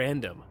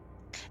random.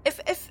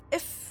 If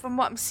from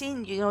what I'm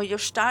seeing, you know, you're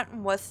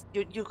starting with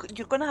you're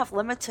going to have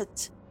limited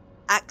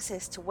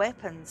access to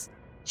weapons.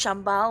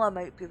 Shambhala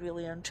might be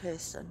really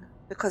interesting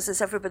because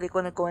is everybody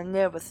going to go in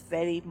there with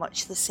very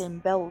much the same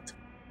build?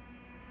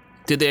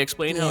 Did they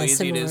explain how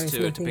easy it similar, is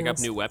to pick up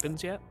else. new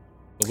weapons yet?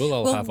 We'll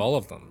all have all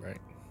of them,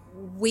 right?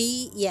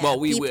 We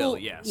will,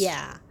 yes.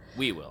 Yeah.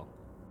 We will.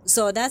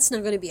 So that's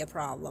not going to be a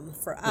problem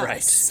for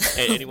us.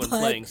 Right. Anyone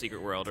playing Secret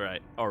World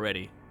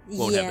already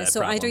won't have that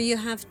so problem. either you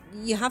have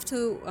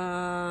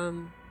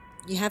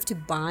to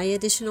buy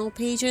additional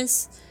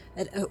pages,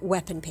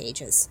 weapon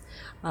pages,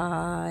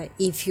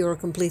 if you're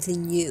completely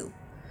new.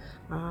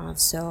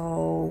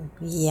 So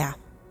yeah.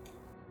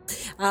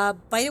 By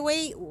the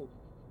way,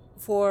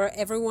 for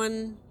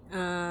everyone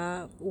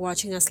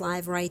watching us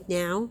live right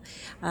now,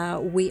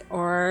 we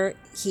are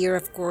here,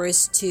 of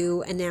course,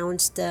 to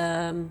announce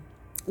the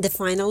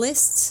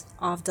finalists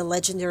of the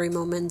Legendary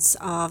Moments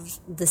of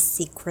the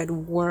Secret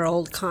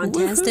World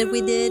contest that we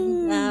did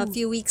a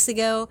few weeks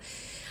ago.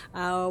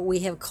 We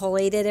have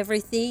collated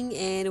everything,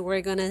 and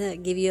we're gonna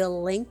give you a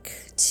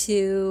link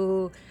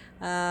to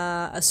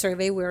a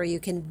survey where you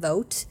can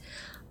vote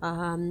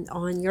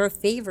on your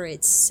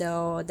favorites.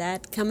 So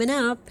that coming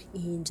up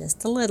in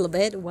just a little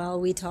bit while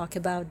we talk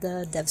about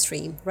the dev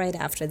stream right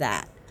after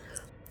that.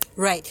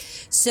 Right.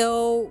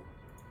 So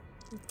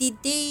they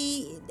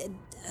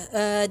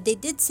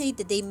did say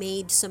that they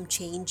made some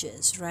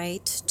changes,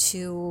 right,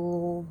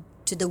 to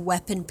the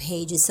weapon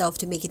page itself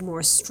to make it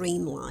more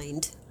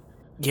streamlined.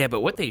 Yeah,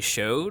 but what they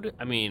showed,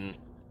 I mean,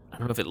 I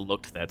don't know if it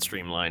looked that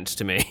streamlined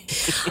to me.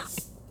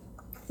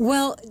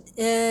 Well,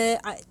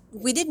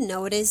 we did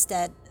notice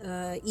that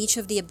each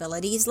of the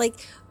abilities, like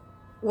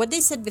what they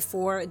said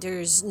before,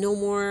 there's no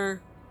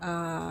more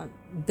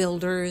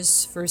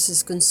builders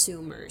versus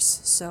consumers.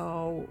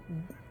 So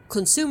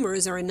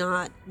consumers are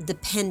not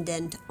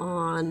dependent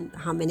on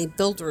how many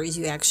builders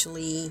you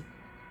actually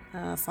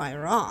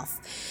fire off.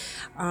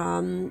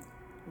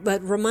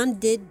 But Roman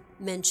did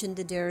mention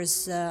that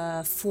there's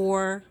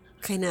 4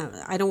 kind of,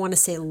 I don't want to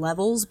say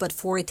levels, but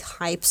 4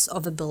 types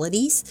of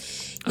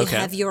abilities. You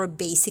have your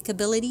basic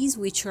abilities,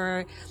 which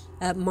are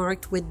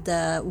marked with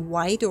the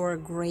white or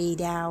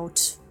grayed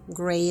out,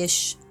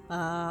 grayish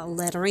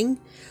lettering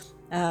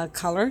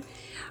color.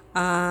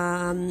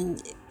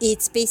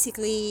 It's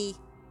basically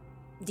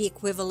the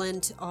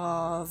equivalent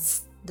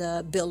of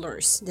the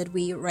builders that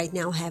we right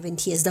now have in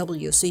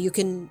TSW. So you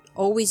can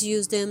always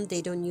use them.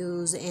 They don't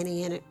use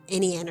any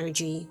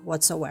energy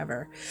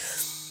whatsoever.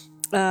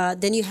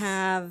 Then you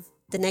have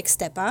the next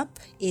step up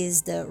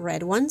is the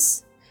red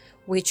ones,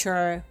 which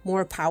are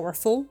more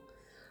powerful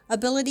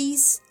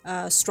abilities,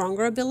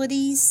 stronger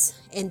abilities,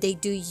 and they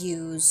do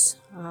use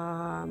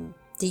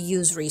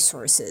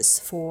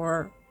resources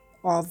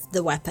of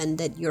the weapon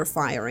that you're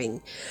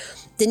firing.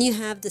 Then you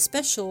have the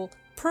special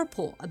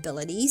purple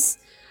abilities.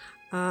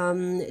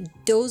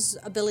 Those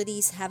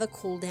abilities have a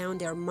cooldown.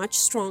 They're much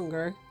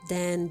stronger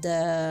than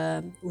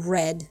the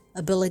red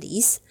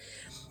abilities.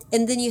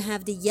 And then you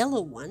have the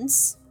yellow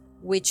ones,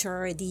 which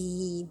are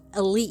the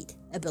elite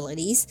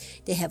abilities.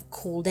 They have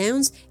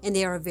cooldowns and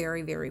they are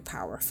very, very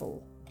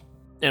powerful.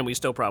 And we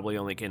still probably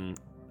only can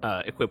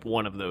equip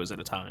one of those at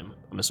a time,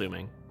 I'm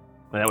assuming.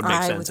 But that would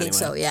make sense I would think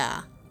so,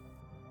 yeah.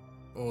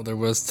 Well, there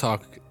was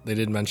talk, they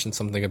did mention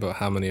something about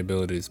how many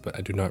abilities, but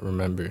I do not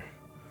remember.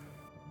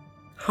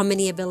 How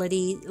many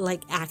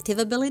like active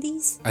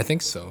abilities? I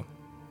think so.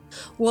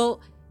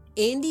 Well,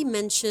 Andy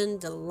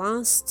mentioned the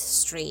last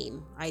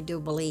stream, I do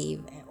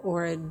believe,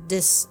 or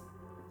this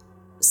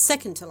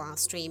second to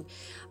last stream.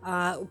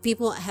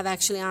 People have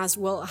actually asked,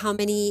 well, how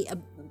many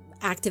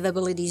active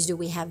abilities do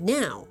we have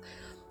now?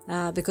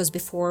 Because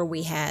before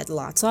we had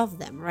lots of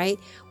them, right?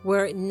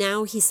 Where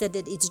now he said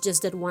that it's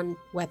just that one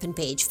weapon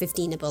page,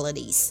 15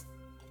 abilities.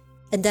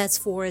 And that's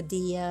for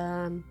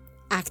the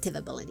active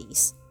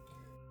abilities.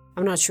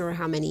 I'm not sure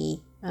how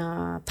many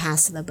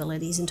passive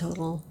abilities in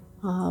total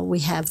we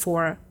have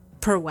for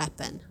per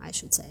weapon, I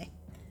should say.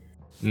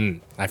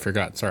 I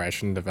forgot. Sorry, I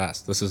shouldn't have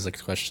asked. This is a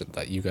question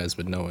that you guys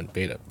would know in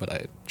beta, but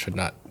I should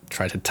not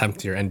try to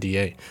tempt your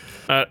NDA.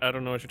 I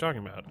don't know what you're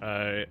talking about.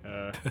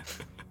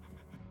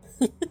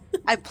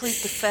 I played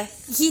the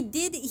 5th.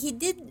 He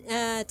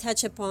did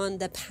touch upon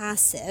the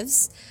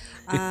passives.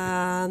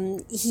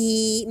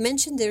 He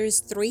mentioned there's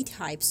 3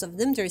 types of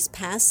them. There's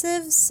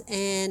passives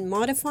and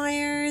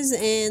modifiers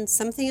and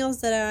something else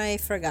that I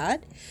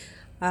forgot.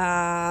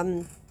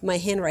 My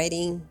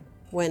handwriting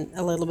went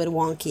a little bit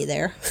wonky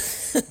there.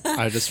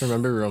 I just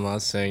remember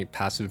Romas saying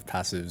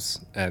passives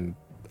and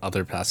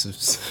other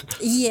passives.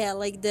 Yeah,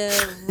 like the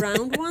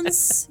round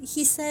ones,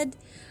 he said,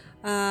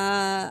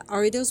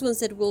 are those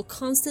ones that will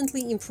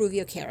constantly improve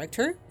your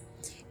character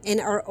and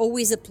are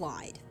always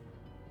applied.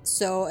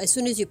 So as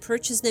soon as you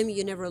purchase them,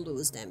 you never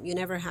lose them. You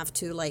never have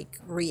to like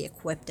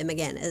re-equip them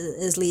again.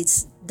 At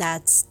least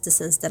that's the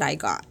sense that I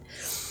got.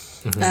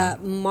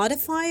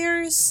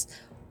 Modifiers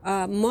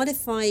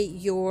modify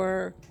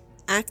your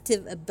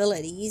active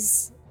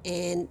abilities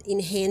and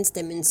enhance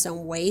them in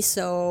some way.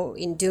 So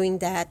in doing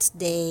that,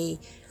 they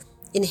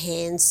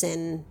enhance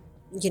and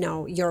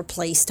your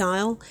play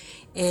style,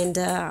 and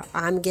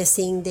I'm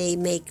guessing they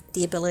make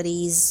the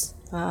abilities,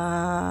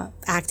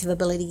 active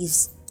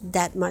abilities,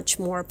 that much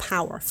more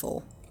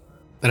powerful.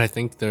 And I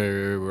think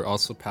there were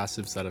also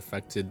passives that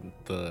affected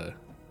the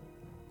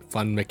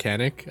fun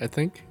mechanic, I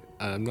think.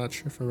 I'm not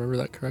sure if I remember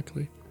that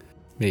correctly.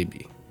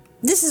 Maybe.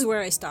 This is where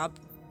I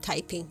stopped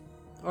typing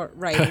or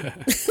writing.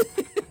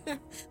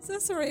 So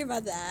sorry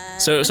about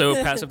that. So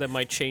passive that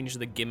might change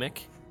the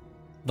gimmick.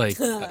 Like,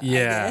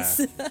 yeah.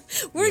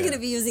 We're going to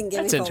be using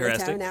gimmick all the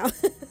time now.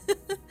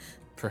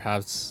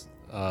 Perhaps,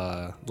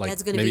 like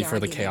That's gonna maybe be for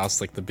the argument.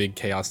 chaos, like the big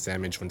chaos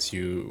damage once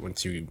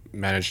you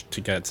manage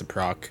to get it to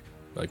proc,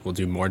 like will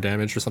do more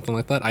damage or something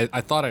like that.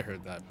 I thought I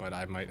heard that, but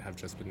I might have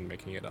just been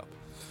making it up.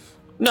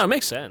 No, it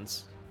makes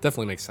sense.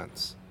 Definitely makes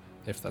sense,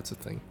 if that's a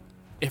thing.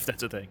 If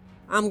that's a thing.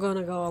 I'm going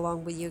to go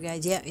along with you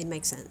guys. Yeah, it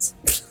makes sense.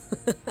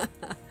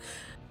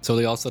 So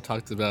they also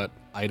talked about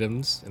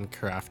items and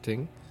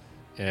crafting,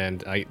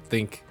 and I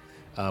think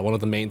one of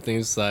the main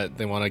things that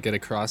they want to get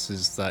across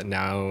is that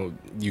now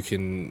you're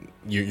going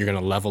to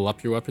level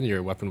up your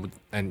weapon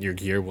and your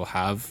gear will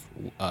have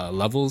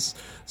levels.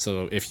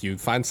 So if you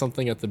find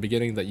something at the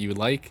beginning that you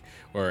like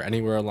or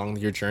anywhere along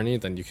your journey,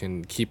 then you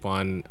can keep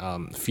on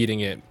feeding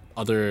it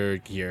other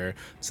gear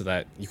so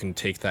that you can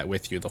take that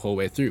with you the whole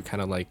way through,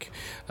 kind of like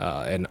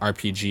an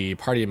RPG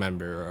party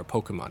member or a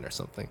Pokemon or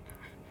something.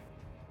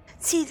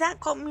 See, that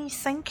got me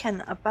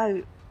thinking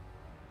about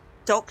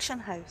the auction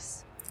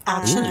house.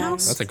 Auction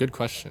house? That's a good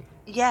question.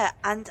 Yeah,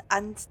 and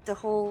the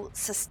whole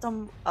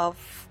system of,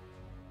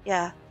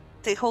 the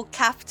whole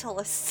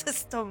capitalist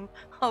system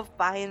of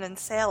buying and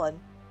selling,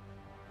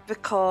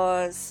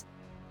 because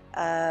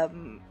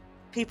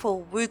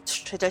people would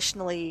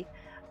traditionally,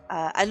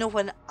 I know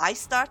when I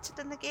started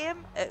in the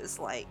game, it was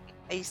like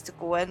I used to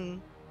go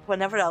in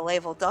whenever I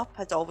leveled up.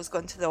 I'd always go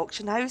into the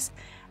auction house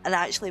and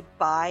actually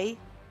buy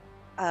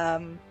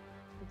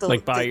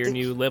your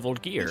new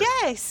leveled gear.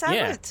 Yes,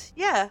 I would.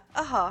 Yeah,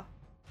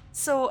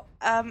 So,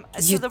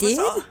 You there was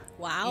did?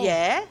 Wow.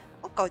 Yeah.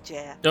 Oh God,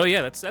 yeah. Oh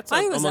yeah, that's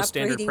I was almost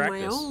standard upgrading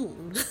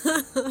practice. my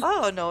own.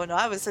 Oh no,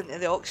 I was into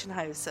the auction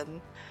house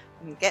and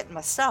getting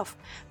my stuff.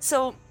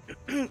 So,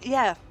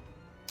 yeah.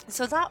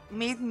 So that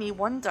made me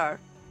wonder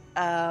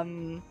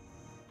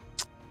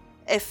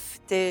if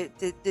the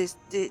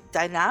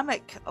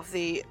dynamic of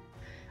the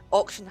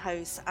auction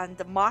house and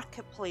the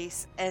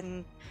marketplace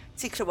in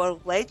Secret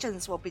World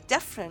Legends will be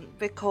different,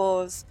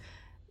 because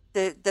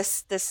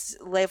this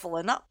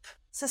leveling up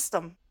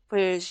system,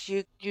 whereas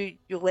you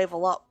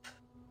level up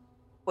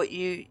what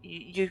you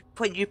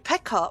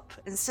pick up,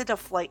 instead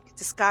of like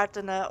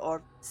discarding it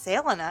or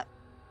selling it,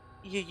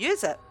 you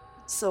use it.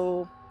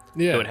 So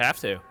Yeah. It would have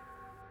to.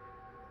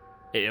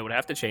 It would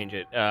have to change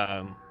it,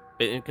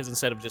 because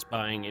instead of just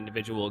buying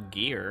individual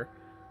gear,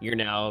 you're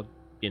now,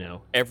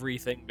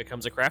 everything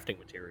becomes a crafting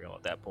material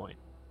at that point.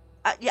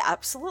 yeah,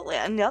 absolutely.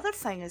 And the other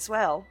thing as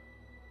well,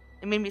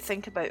 it made me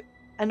think about,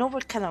 I know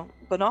we're kind of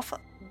going off,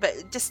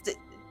 but just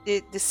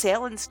the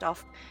selling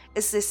stuff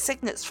is the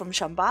signets from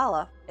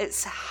Shambhala.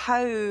 It's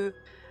how,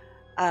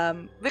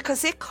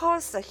 because they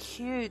caused a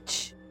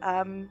huge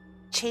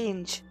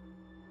change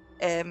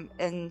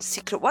in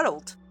Secret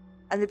World,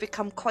 and they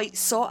become quite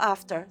sought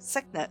after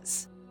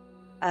signets.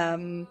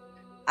 And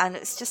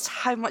it's just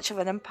how much of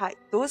an impact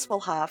those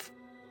will have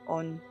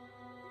on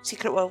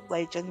Secret World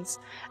Legends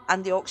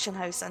and the auction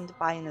house and the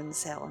buying and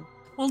selling.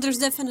 Well, there's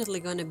definitely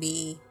going to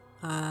be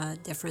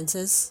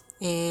differences,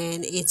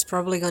 and it's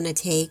probably going to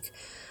take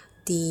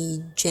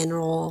the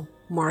general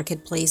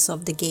marketplace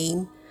of the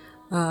game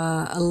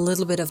a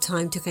little bit of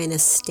time to kind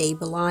of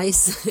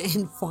stabilize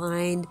and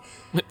find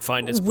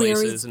Its where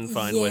places and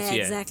find what's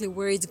exactly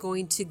where it's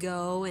going to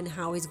go and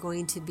how it's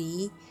going to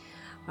be.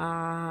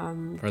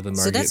 Or the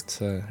So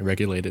market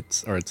regulate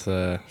it, or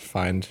to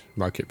find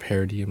market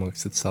parity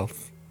amongst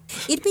itself.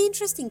 It'd be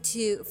interesting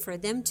for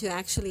them to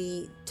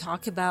actually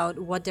talk about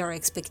what their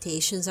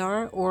expectations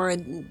are, or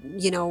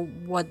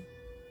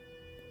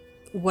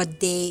what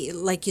they,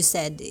 like you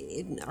said,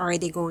 are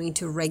they going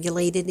to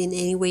regulate it in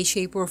any way,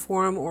 shape, or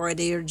form, or are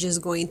they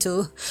just going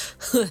to,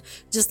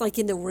 just like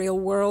in the real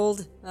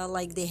world,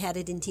 like they had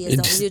it in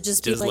TSW,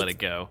 just be like, let it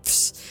go.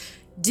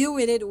 Do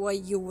with it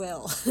what you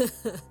will.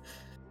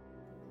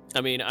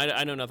 I mean,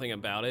 I know nothing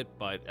about it,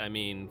 but I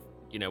mean,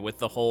 with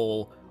the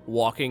whole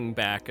walking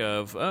back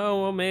of,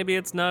 oh, well, maybe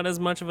it's not as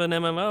much of an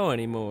MMO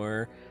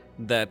anymore,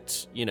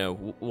 that,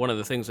 one of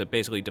the things that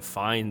basically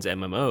defines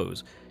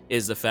MMOs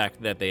is the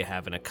fact that they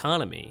have an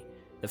economy,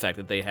 the fact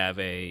that they have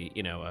a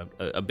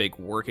big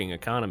working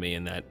economy,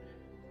 and that,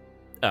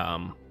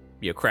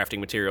 crafting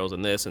materials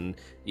and this, and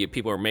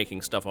people are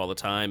making stuff all the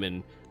time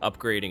and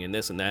upgrading and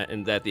this and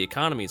that the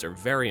economies are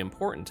very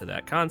important to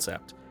that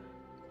concept.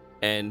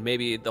 And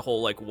maybe the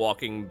whole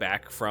walking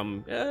back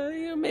from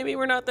maybe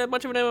we're not that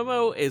much of an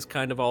MMO is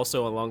kind of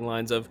also along the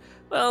lines of,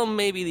 well,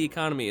 maybe the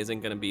economy isn't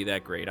going to be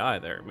that great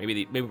either.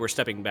 Maybe we're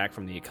stepping back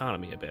from the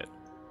economy a bit.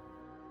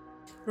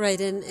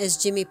 Right, and as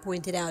Jimmy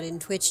pointed out in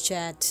Twitch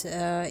chat,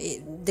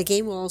 the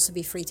game will also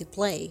be free to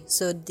play,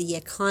 so the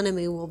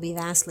economy will be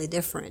vastly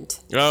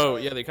different. Oh,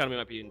 yeah, the economy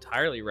might be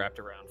entirely wrapped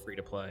around free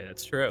to play.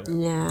 That's true.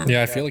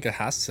 Yeah, I feel like it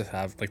has to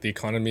have, the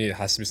economy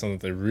has to be something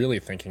they're really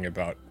thinking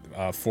about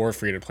for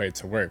free to play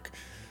to work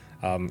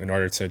in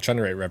order to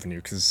generate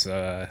revenue, because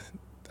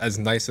as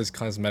nice as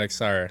cosmetics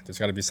are, there's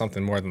got to be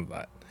something more than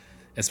that,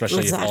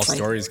 especially if all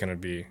story is going to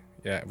be.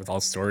 Yeah, with all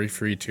story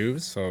free too,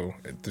 so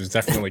there's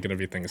definitely going to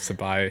be things to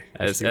buy.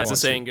 As the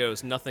saying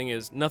goes, nothing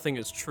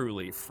is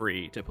truly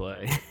free to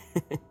play,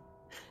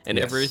 and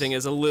everything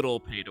is a little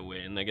pay to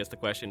win. I guess the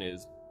question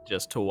is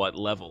just to what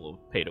level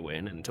of pay to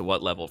win and to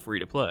what level free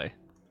to play.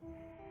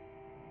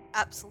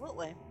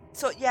 Absolutely.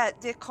 So yeah,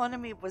 the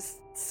economy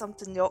was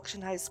something the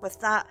auction house with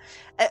that,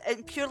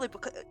 and purely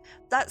because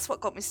that's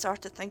what got me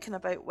started thinking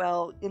about,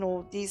 well,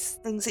 these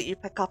things that you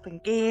pick up in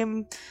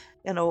game,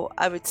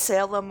 I would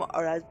sell them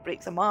or I'd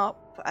break them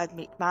up, I'd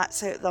make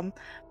mats out of them,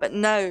 but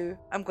now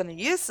I'm going to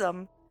use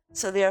them,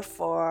 so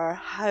therefore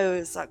how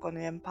is that going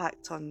to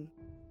impact on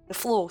the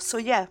flow? So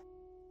yeah,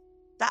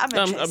 that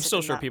I'm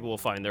still sure people will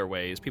find their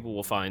ways. People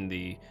will find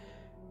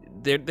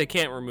they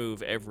can't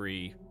remove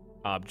every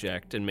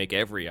object and make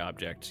every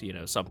object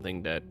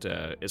something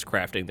that is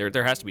crafting.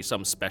 There has to be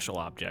some special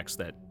objects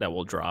that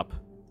will drop.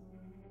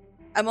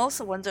 I'm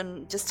also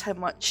wondering just how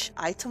much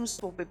items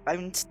will be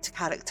bound to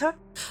character.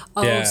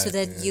 So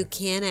that you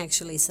can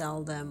actually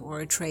sell them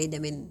or trade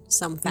them in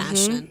some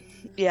fashion.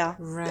 Mm-hmm. Yeah,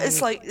 right.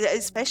 It's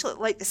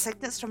especially the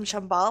signets from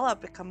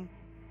Shambhala become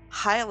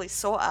highly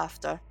sought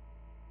after.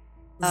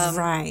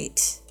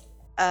 Right.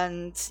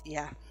 And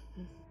yeah,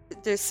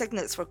 the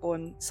signets were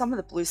going. Some of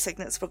the blue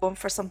signets were going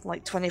for something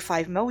like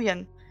 25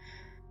 million.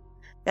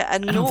 Yeah, I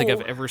don't think I've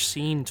ever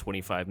seen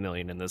 25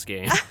 million in this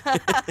game.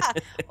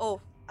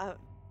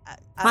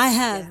 I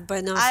have,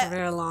 but not for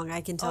very long, I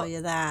can tell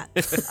you that.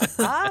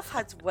 I've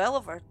had well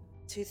over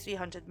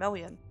 200-300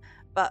 million,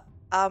 but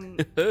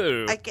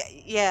I get,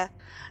 yeah.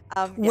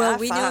 Well,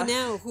 we know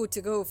now who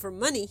to go for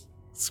money.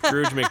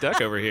 Scrooge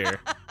McDuck over here.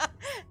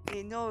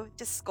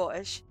 Just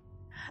Scottish.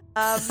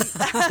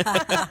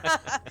 I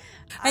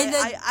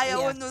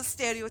own those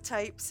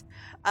stereotypes.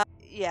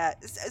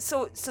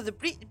 So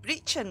the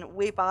breaching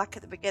way back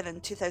at the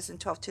beginning,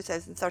 2012,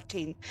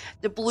 2013,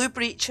 the blue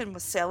breaching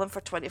was selling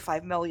for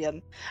 25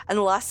 million, and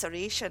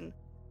laceration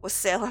was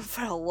selling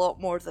for a lot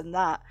more than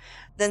that.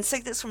 Then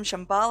signets from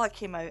Shambhala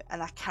came out,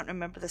 and I can't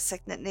remember the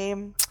signet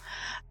name.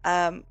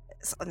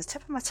 It's on the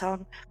tip of my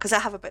tongue because I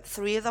have about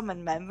 3 of them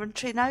in my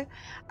inventory now.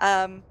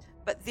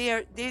 But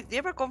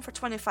they were going for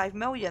 25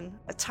 million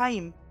a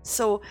time.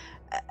 So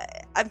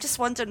I'm just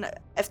wondering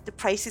if the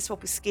prices will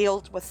be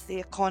scaled with the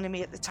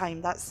economy at the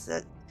time. That's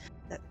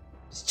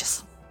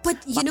just. But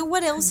you know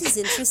what else is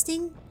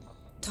interesting?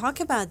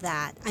 Talk about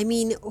that. I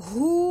mean,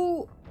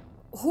 who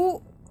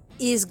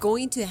is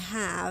going to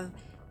have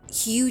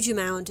huge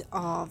amount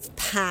of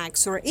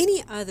packs or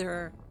any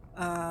other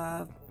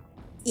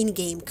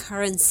in-game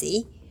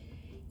currency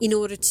in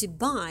order to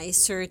buy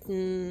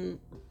certain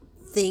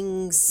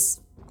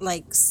things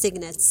like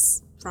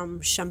signets from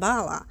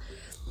Shambhala?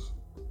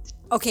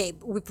 Okay,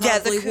 we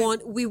probably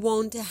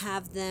won't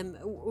have them.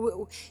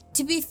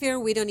 To be fair,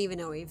 we don't even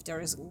know if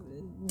there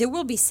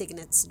will be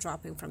signets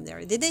dropping from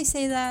there. Did they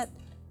say that?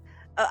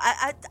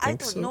 I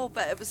don't know,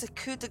 but it was a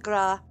coup de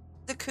grace.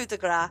 The coup de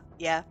grace,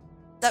 yeah.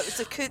 That was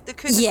the coup de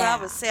grace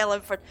was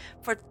selling for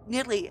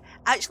nearly,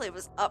 actually it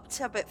was up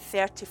to about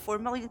 34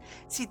 million.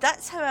 See,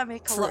 that's how I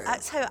make a lot.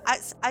 That's how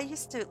I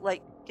used to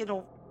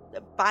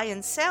buy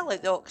and sell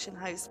at the auction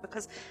house,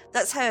 because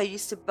that's how I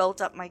used to build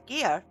up my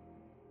gear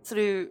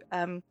through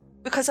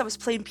because I was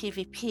playing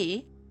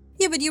PvP.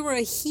 Yeah, but you were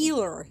a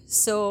healer,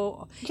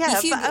 so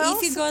if you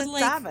got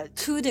like damage.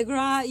 Coup de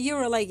grace, you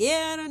were like,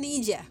 I don't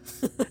need you.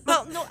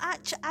 Well, no,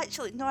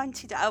 actually, no,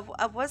 Auntie, I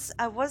was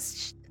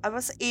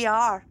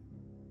AR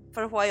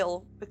for a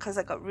while because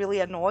I got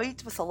really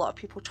annoyed with a lot of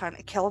people trying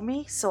to kill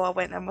me, so I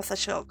went in with a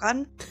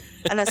shotgun.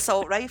 an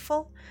assault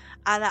rifle,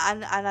 and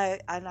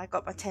I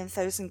got my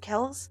 10,000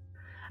 kills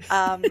in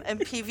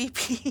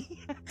PvP.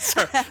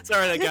 Sorry,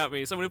 that got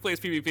me. Someone who plays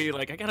PvP,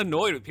 like, I got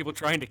annoyed with people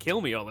trying to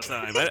kill me all the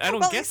time. I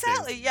don't well, get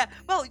exactly, this. yeah.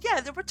 Well,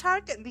 yeah, they were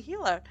targeting the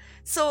healer.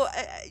 So,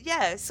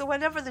 so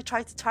whenever they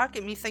tried to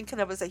target me thinking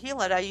I was a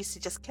healer, I used to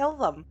just kill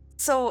them.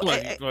 So,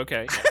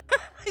 Okay,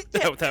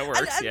 yeah. that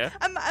works, and, yeah.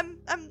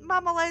 And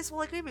Mama Liz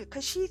will agree with me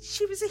because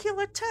she was a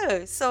healer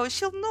too, so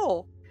she'll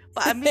know.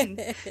 But I mean,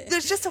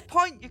 there's just a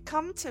point you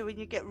come to when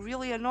you get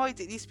really annoyed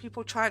at these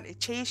people trying to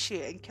chase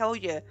you and kill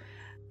you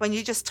when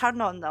you just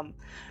turn on them.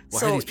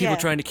 Why are these people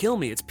trying to kill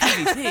me? It's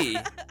PvP.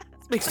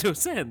 This makes no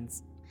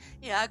sense.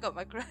 Yeah, I got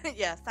my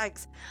yeah,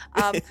 thanks.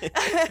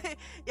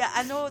 Yeah,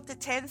 I know the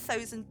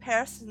 10,000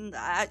 person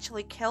that I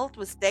actually killed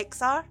was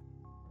Dexar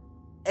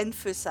in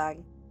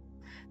Fusang.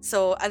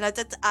 So, and I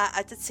did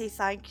say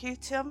thank you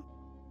to him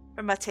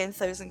for my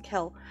 10,000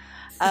 kill.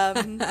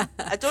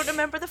 I don't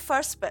remember the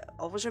first, but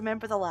always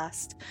remember the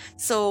last.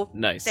 So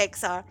Nice.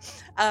 Dexar.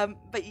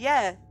 But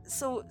yeah,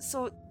 so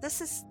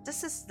this is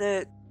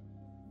the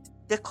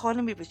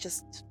economy was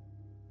just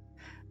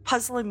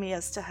puzzling me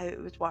as to how it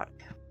would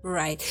work.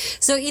 Right.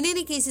 So in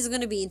any case, it's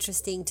going to be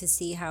interesting to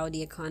see how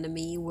the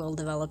economy will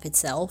develop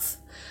itself.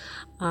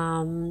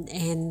 Yeah,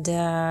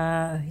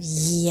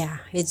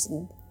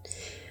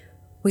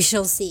 we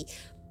shall see.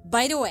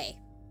 By the way,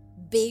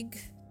 big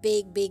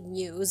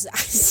news.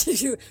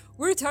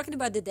 We're talking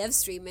about the dev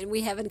stream and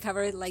we haven't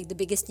covered like the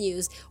biggest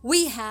news.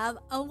 We have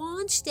a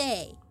launch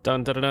day.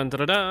 Dun dun dun dun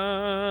dun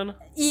dun.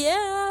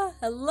 Yeah,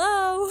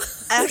 hello.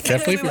 I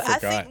Can't believe we I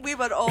forgot. think we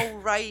were all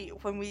right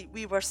when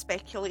we were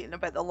speculating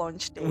about the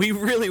launch date. We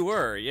really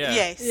were, yeah.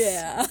 Yes.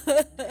 Yeah.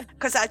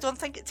 Because I don't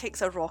think it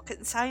takes a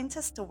rocket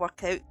scientist to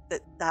work out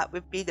that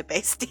would be the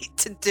best date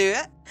to do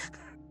it.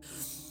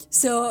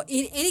 So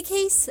in any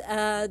case,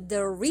 the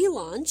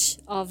relaunch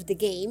of the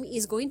game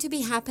is going to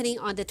be happening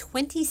on the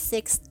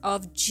 26th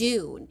of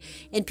June.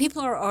 And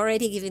people are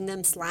already giving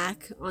them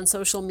slack on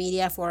social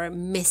media for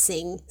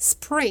missing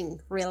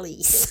spring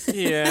release.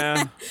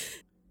 Yeah.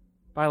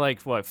 By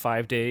like, what,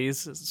 5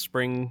 days?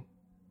 Spring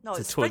No, to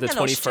it's the spring in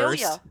 21st?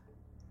 Australia.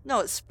 No,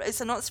 is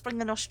it not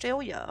spring in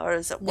Australia, or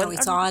is it No, winter?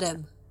 it's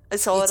autumn.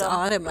 It's autumn. It's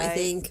autumn, I right.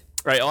 think.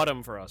 Right,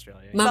 autumn for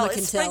Australia. Yeah. Mama Well, can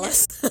it's tell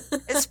spring us.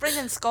 It's spring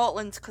in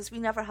Scotland because we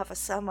never have a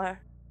summer.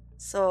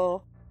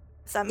 So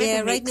that maybe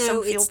Yeah, right makes now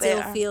them it feel still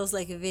better. feels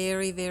like a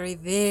very, very,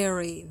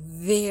 very,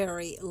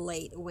 very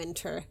late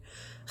winter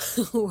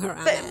where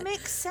I'm But it at.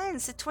 makes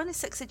sense. The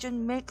 26th of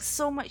June makes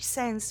so much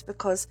sense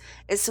because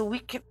it's the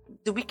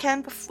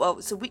weekend before. Well,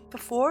 it's the week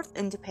before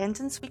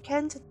Independence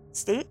Weekend in the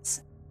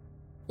States.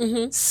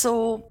 Mm-hmm.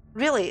 So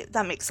really,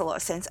 that makes a lot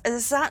of sense.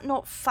 Is that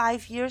not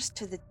 5 years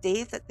to the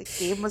day that the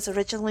game was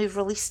originally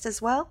released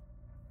as well?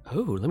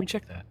 Oh, let me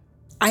check that.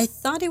 I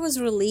thought it was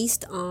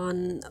released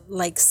on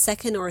like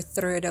 2nd or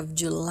 3rd of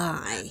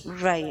July.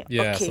 Right.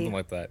 Yeah, okay. something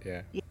like that.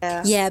 Yeah.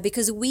 Yeah. Yeah,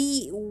 because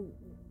we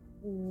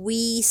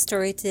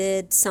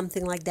started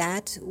something like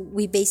that.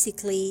 We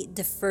basically,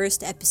 the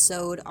first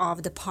episode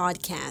of the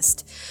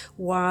podcast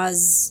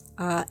was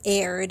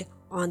aired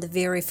on the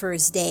very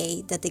first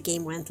day that the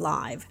game went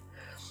live.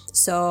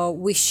 So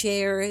we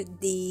share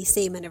the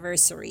same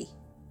anniversary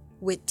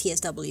with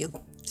TSW.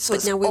 So But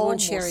it's now we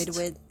won't share it almost-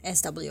 with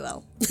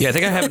SWL. Yeah, I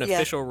think I have an Yeah.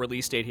 official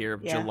release date here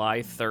of Yeah.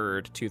 July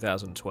 3rd,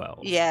 2012.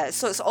 Yeah,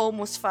 so it's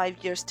almost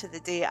 5 years to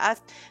the day.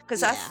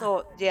 Because I Yeah.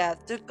 thought, yeah,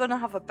 they're gonna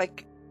have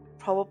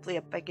probably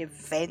a big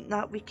event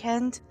that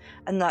weekend,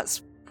 and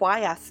that's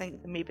why I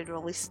think they may be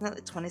releasing it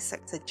the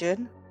 26th of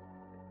June.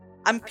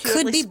 I'm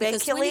purely Could be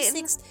because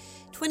speculating.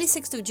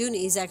 26th of June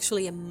is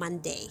actually a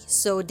Monday.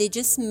 So they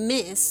just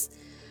miss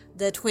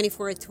the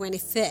 24th,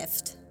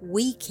 25th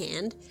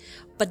weekend,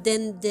 but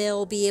then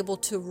they'll be able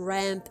to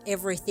ramp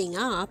everything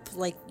up,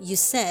 like you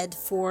said,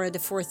 for the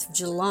 4th of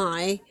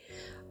July.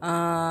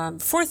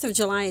 4th of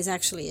July is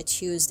actually a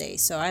Tuesday,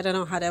 so I don't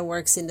know how that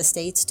works in the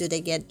States. Do they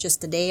get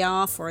just a day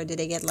off, or do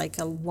they get like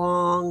a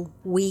long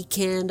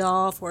weekend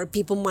off, or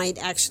people might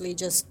actually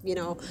just, I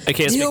can't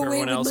speak do for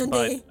away everyone with else,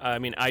 Monday? but I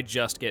mean, I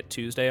just get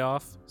Tuesday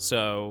off,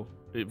 so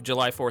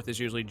July 4th is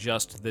usually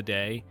just the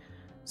day.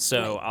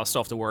 So Right. I'll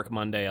still have to work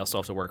Monday, I'll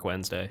still have to work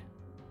Wednesday.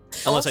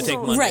 Unless I take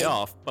Also- Monday Right.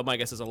 off, but my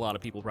guess is a lot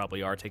of people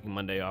probably are taking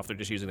Monday off. They're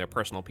just using their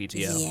personal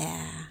PTO.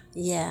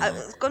 Yeah. I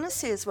was going to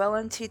say as well,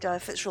 Antida,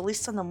 if it's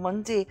released on a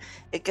Monday,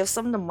 it gives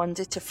them the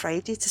Monday to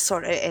Friday to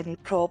sort out any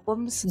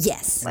problems.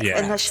 Yes. Like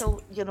Yeah.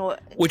 initial,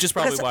 Which is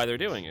probably Because- why they're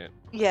doing it.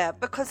 Yeah,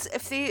 because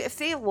if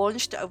they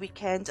launched it a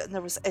weekend and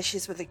there was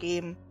issues with the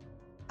game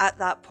at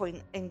that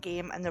point in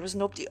game and there was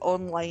nobody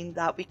online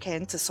that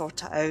weekend to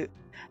sort it out,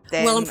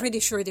 then Well, I'm pretty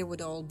sure they would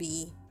all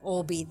be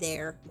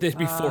there. They'd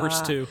be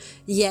forced to.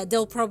 Yeah,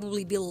 they'll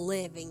probably be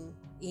living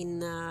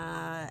in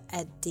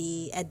at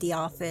the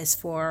office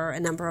for a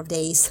number of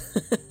days.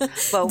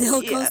 Well,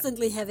 They'll yeah.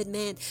 constantly have it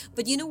manned.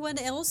 But you know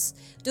what else?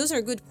 Those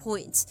are good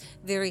points.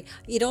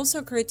 It also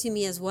occurred to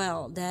me as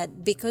well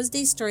that because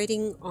they're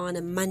starting on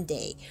a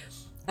Monday,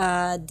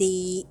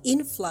 the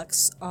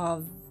influx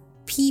of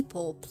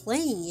people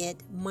playing it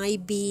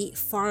might be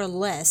far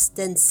less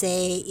than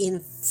say in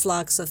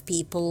flux of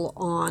people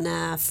on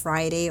a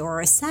Friday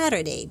or a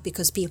Saturday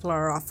because people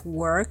are off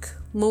work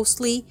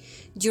mostly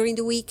during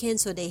the weekend,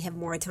 so they have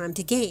more time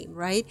to game,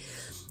 right?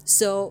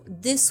 So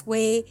this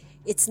way,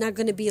 it's not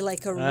going to be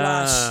like a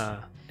rush.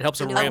 It helps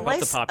to ramp up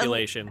the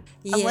population.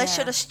 Yeah. Unless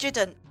you're a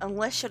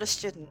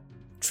student.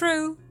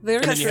 True,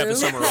 very And then true. you have the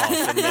summer off,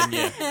 and then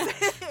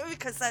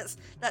Because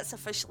that's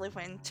officially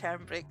when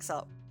term breaks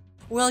up.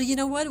 Well, you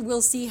know what?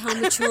 We'll see how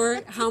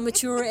mature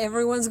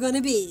everyone's going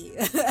to be.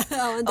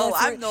 I'm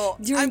not.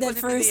 During I'm that gonna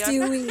be first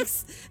there. 2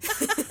 weeks.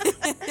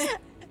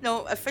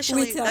 No,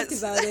 officially We talked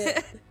about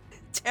it.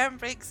 term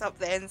breaks up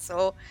then,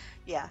 so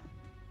yeah.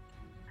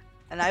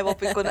 And I'll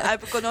be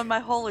going on my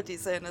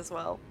holidays then as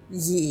well.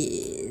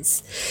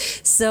 Yes.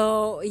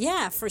 So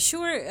yeah, for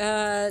sure.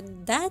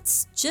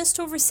 That's just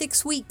over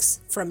 6 weeks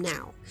from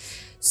now.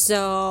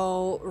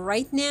 So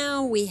right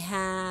now we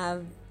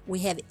have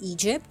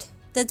Egypt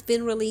that's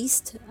been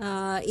released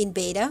in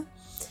beta,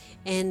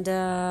 and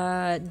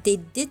they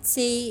did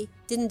say,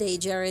 didn't they,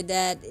 Jared,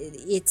 that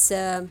it's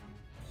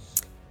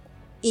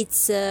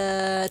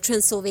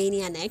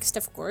Transylvania next,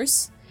 of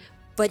course,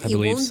 but it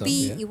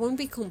won't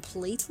be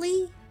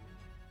completely.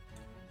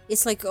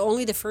 It's like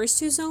only the first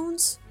 2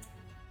 zones.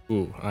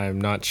 Ooh, I'm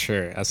not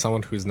sure. As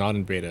someone who's not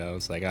in beta, I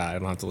was like, I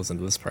don't have to listen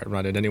to this part. I'm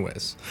not in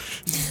anyways.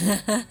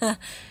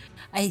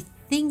 I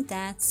think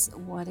that's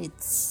what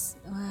it's.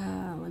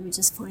 Let me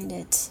just find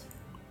it.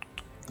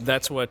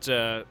 that's what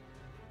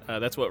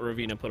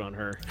Ravina put on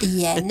her.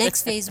 Yeah,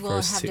 next phase will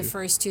First have the 2.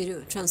 first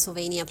 2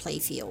 Transylvania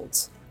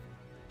playfields.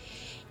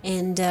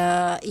 And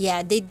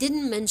they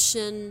didn't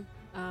mention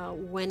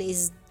when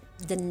is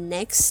the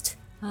next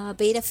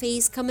beta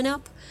phase coming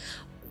up,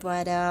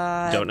 but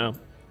Don't know.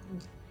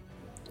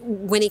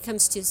 when it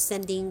comes to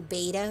sending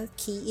beta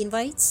key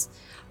invites,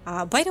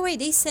 by the way,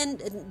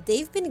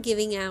 they've been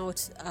giving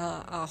out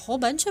a whole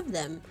bunch of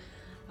them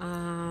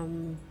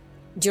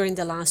during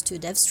the last 2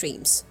 dev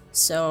streams.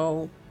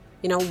 So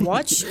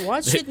watch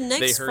it next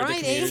They heard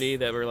Friday. the community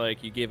that were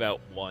like, you gave out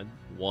one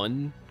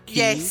key?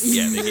 Yes.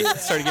 Yeah, they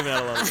started giving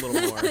out a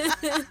little more.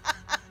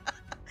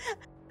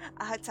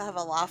 I had to have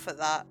a laugh at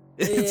that.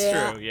 It's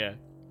Yeah. true, yeah.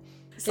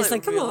 It's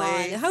like, come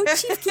really? on, how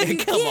cheap can you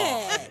Come on.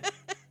 get?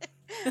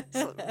 It's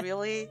like,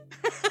 really?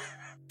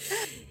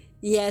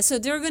 Yeah, so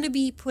they're going to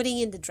be putting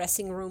in the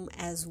dressing room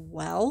as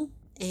well.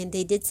 And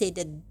they did say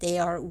that they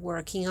are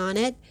working on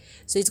it.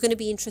 So it's going to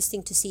be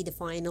interesting to see the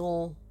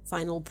final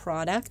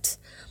product,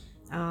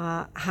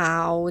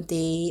 how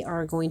they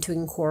are going to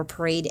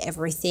incorporate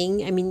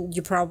everything. I mean,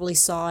 you probably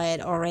saw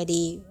it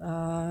already,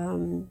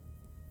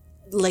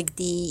 like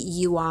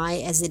the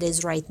UI as it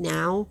is right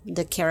now,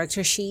 the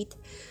character sheet,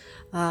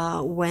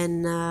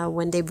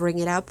 when they bring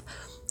it up.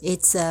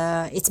 It's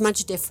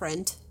much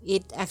different.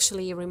 It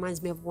actually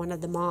reminds me of one of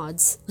the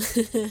mods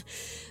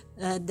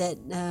that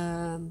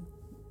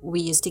we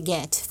used to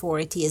get for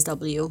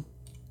TSW,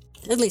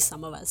 at least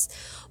some of us.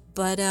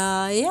 But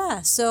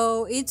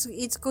so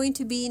it's going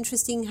to be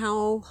interesting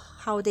how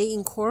they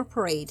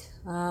incorporate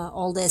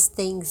all these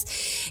things.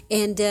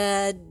 And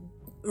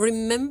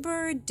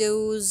remember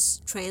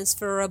those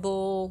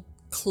transferable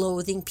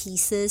clothing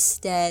pieces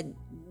that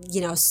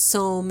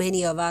so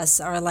many of us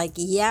are like,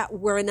 yeah,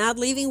 we're not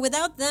leaving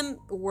without them.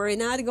 We're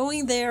not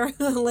going there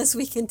unless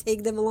we can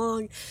take them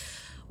along.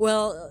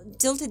 Well,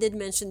 Tilted did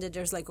mention that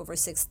there's like over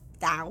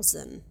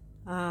 6,000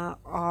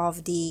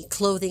 of the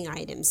clothing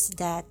items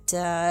that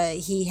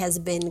he has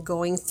been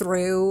going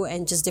through,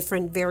 and just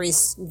different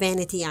various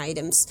vanity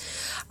items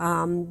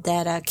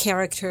that a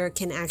character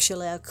can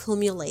actually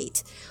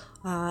accumulate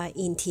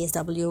in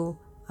TSW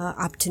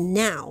up to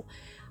now.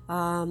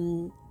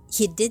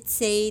 He did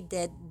say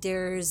that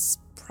there's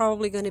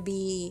probably going to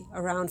be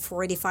around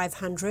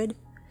 4,500,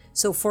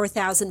 so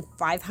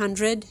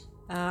 4,500.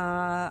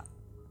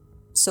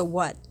 So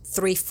what?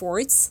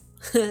 3/4,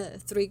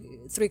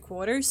 three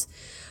quarters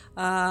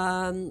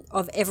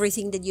of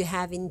everything that you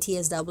have in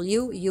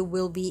TSW, you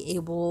will be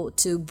able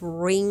to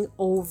bring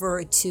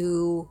over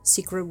to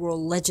Secret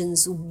World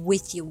Legends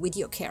with you, with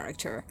your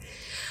character.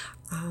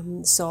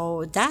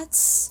 So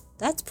that's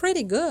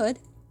pretty good.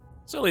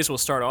 So at least we'll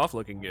start off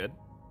looking good.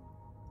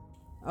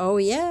 Oh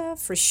yeah,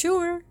 for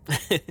sure.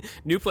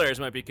 New players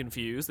might be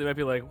confused. They might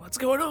be like, what's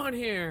going on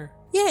here?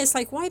 Yeah, it's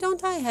like, why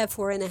don't I have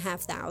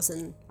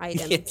 4,500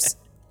 items?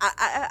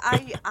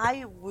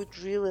 I would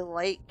really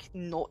like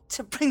not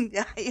to bring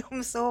the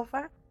items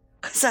over,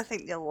 because I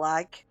think they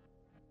lag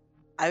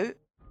out.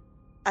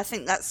 I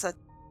think that's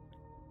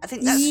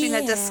been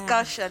a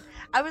discussion.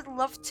 I would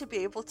love to be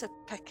able to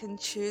pick and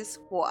choose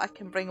what I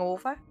can bring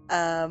over.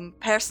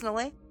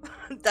 Personally,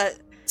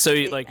 So,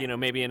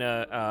 maybe in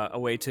a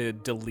way to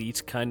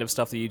delete kind of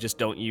stuff that you just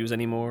don't use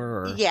anymore,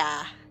 or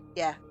Yeah,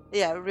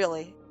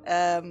 really.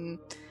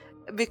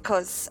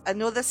 Because I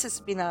know this has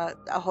been a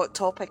hot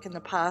topic in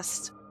the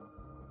past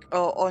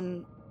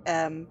on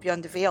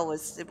Beyond the Veil,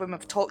 is when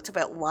we've talked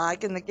about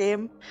lag in the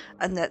game,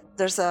 and that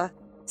there's a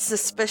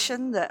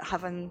suspicion that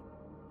having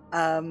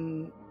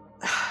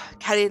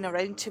carrying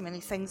around too many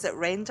things that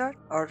render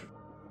or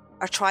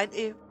are trying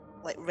to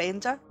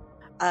render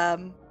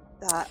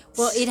That.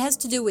 Well, it has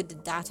to do with the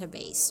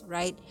database,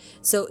 right?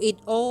 So it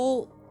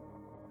all,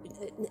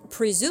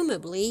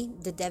 presumably,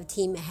 the dev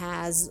team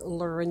has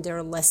learned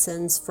their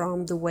lessons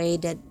from the way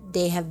that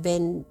they have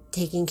been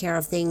taking care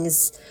of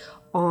things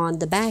on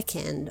the back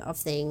end of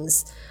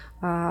things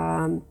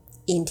in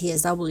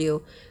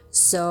TSW.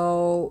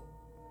 So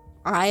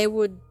I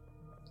would,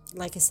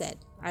 like I said,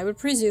 I would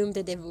presume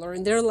that they've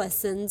learned their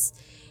lessons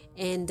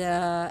and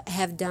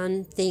have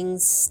done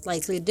things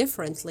slightly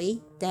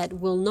differently that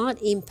will not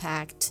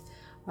impact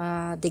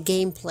the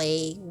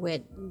gameplay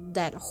with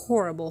that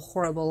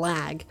horrible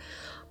lag.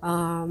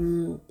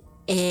 And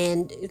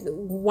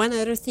one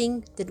other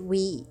thing that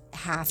we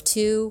have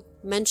to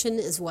mention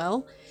as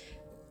well,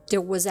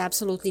 there was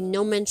absolutely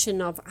no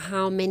mention of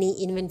how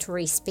many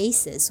inventory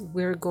spaces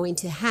we're going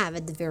to have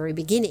at the very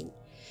beginning.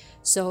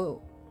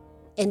 So,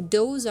 and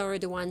those are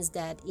the ones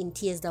that in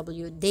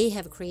TSW, they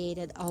have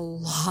created a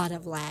lot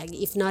of lag,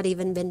 if not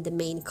even been the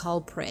main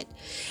culprit.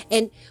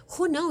 And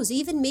who knows,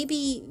 even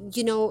maybe,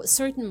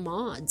 certain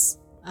mods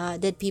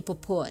that people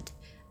put.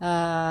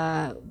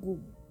 A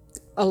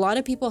lot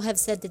of people have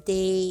said that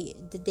they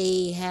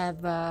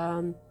have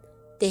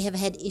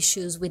had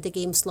issues with the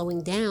game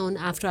slowing down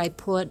after they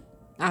put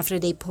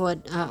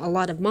a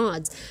lot of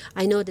mods.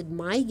 I know that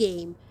my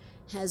game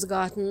has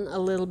gotten a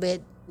little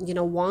bit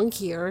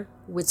wonkier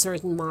with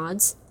certain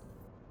mods,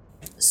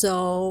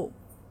 so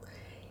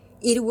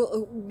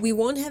we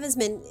won't have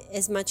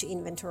as much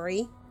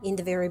inventory in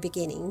the very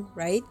beginning,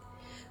 right?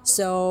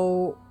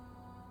 So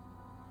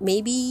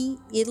maybe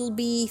it'll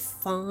be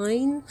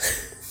fine.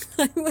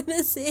 I want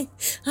to say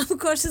I'm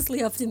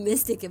cautiously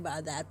optimistic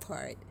about that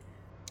part.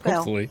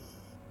 Hopefully.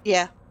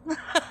 Yeah.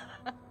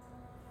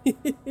 I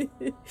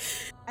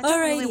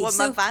don't really want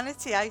my so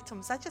vanity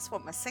items. I just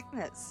want my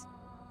signets.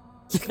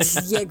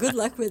 Yeah, good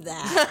luck with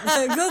that.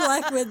 Good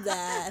luck with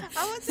that.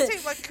 I want to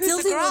take my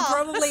coup de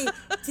grace.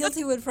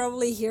 Tilty would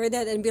probably hear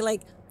that and be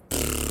like,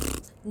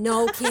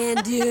 no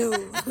can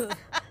do.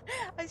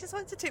 I just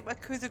want to take my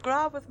coup de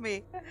grace with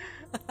me.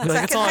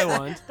 That's all I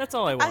want. That's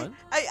all I want.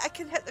 I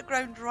can hit the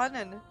ground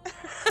running.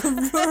 Right.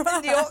 In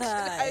the auction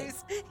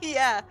house.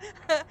 Yeah.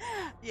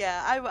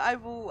 Yeah, I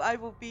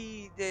will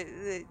be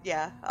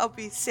I'll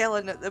be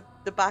selling at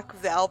the back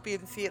of the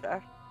Albion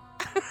Theatre.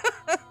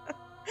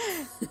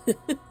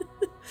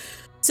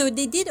 So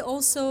they did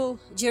also,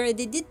 Jared,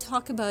 they did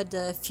talk about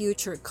the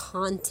future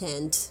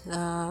content,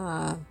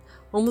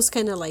 almost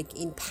kind of like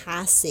in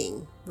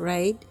passing,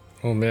 right?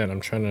 Oh man, I'm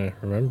trying to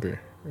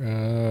remember.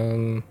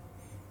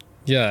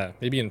 Yeah,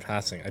 maybe in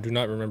passing. I do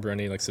not remember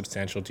any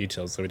substantial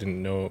details that we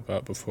didn't know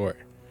about before.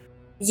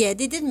 Yeah,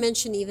 they did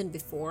mention even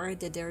before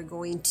that they're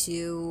going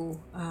to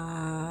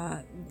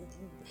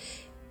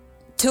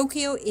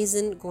Tokyo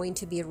isn't going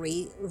to be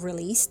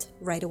released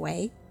right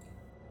away.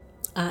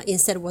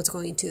 Instead, what's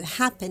going to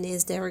happen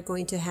is they're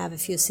going to have a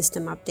few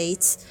system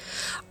updates.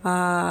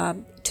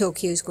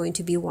 Tokyo is going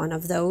to be one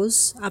of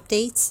those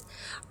updates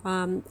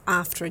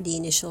after the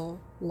initial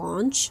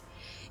launch.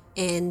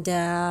 And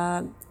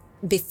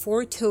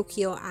before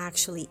Tokyo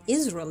actually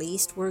is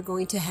released, we're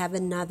going to have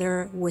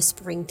another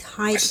Whispering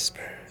Tide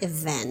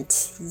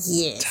event.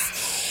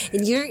 Yes.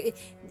 And you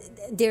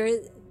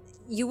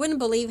wouldn't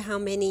believe how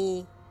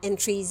many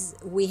entries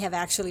we have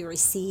actually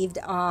received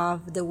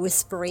of the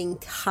Whispering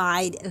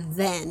Tide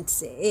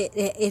event.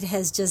 It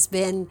has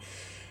been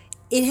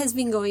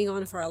going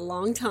on for a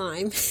long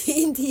time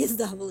in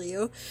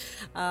TSW,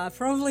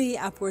 probably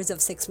upwards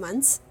of 6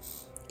 months,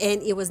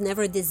 and it was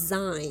never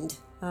designed,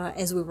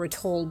 as we were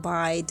told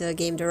by the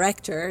game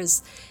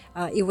directors,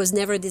 it was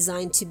never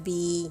designed to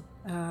be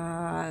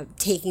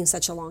taking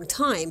such a long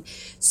time.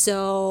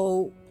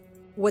 So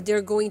what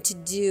they're going to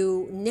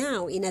do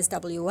now in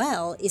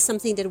SWL is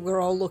something that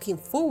we're all looking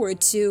forward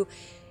to.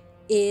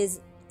 Is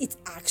it's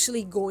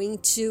actually going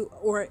to,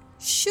 or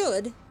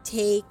should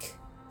take,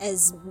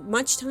 as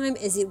much time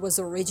as it was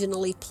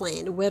originally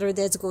planned. Whether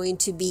that's going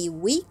to be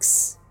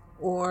weeks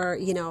or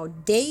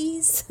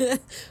days,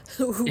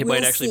 it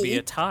might actually be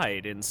a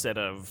tide instead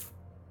of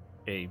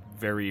a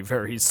very,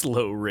 very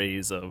slow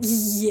raise of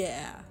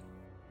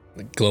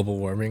global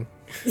warming.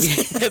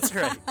 That's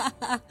right.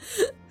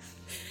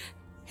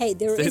 Hey,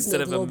 there is instead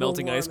no of a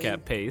melting warming. ice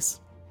cap pace,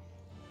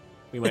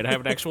 we might have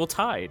an actual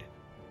tide.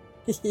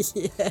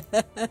 Yeah.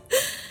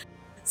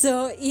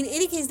 So in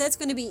any case, that's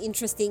going to be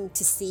interesting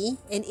to see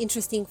and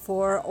interesting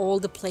for all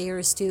the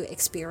players to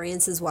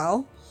experience as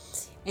well.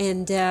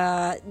 And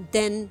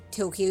then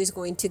Tokyo is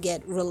going to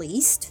get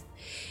released,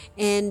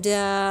 and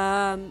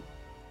then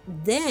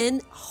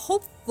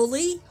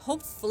hopefully,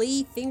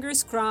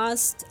 fingers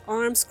crossed,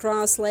 arms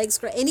crossed, legs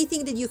crossed,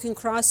 anything that you can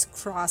cross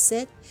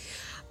it.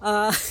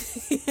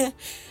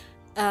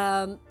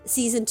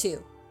 Season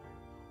 2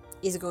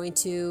 is going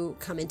to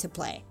come into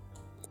play.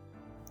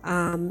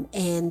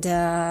 And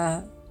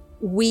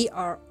we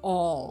are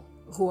all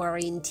who are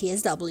in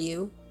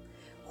TSW,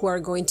 who are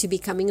going to be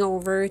coming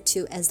over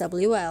to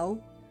SWL.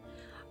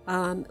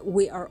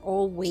 We are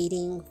all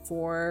waiting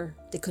for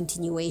the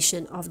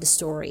continuation of the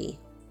story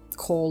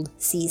called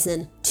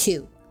Season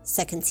 2.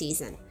 second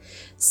season.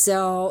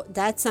 So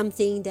that's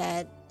something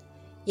that,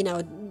 you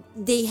know,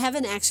 they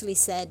haven't actually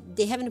said,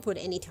 they haven't put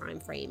any time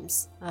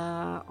frames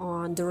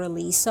on the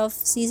release of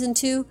season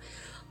 2.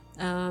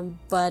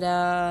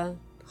 But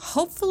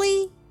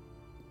hopefully,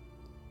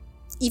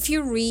 if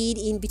you read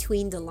in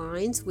between the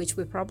lines, which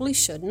we probably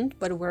shouldn't,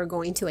 but we're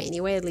going to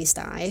anyway, at least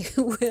I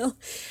will,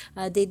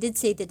 they did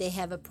say that they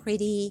have a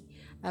pretty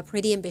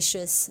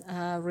ambitious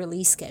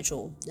release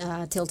schedule.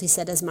 Tilty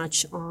said as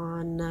much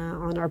on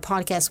our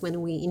podcast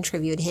when we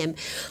interviewed him,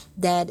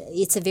 that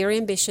it's a very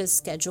ambitious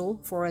schedule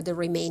for the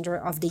remainder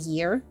of the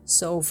year.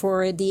 So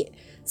for the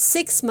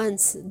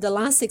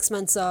last 6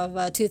 months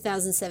of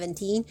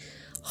 2017,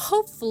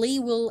 hopefully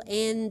we'll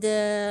end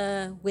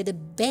with a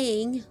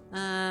bang,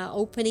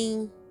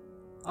 opening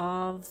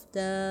of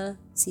the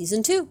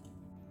season 2.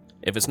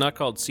 If it's not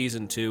called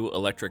season 2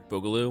 Electric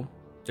Boogaloo,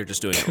 they're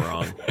just doing it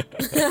wrong.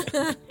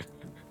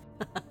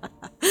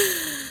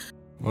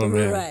 Oh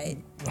man. Right.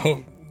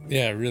 Oh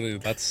yeah, really.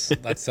 That's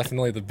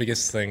definitely the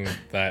biggest thing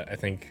that I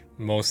think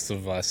most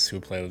of us who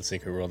play the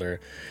Secret World are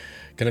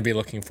gonna be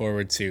looking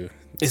forward to.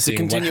 It's a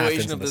seeing what happens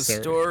continuation in of the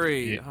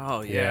story.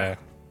 Oh yeah.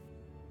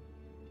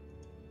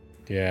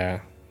 Yeah,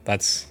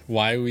 that's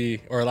why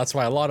that's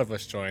why a lot of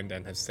us joined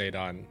and have stayed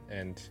on,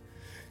 and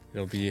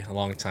it'll be a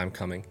long time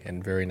coming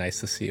and very nice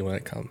to see when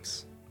it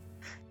comes.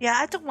 Yeah,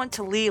 I don't want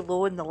to lay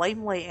low in the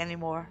limelight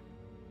anymore.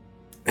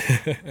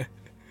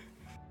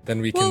 Then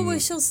we can. Well, we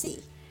shall see.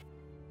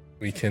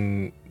 We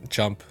can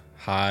jump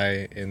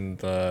high in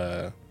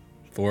the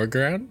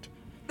foreground.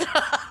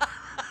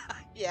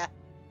 Yeah.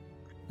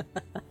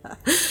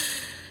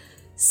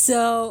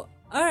 So,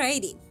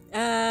 alrighty.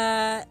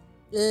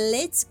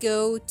 Let's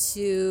go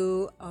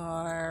to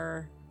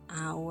our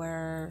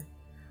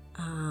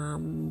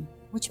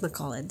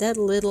whatchamacallit, that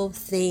little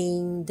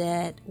thing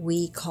that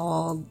we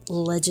call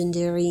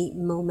Legendary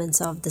Moments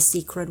of the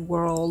Secret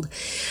World.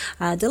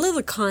 The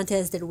little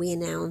contest that we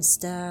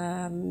announced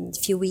a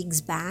few weeks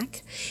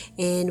back,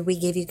 and we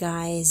gave you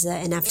guys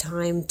enough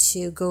time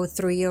to go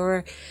through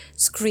your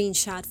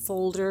screenshot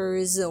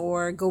folders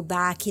or go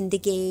back in the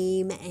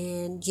game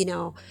and, you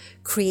know,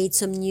 create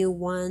some new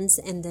ones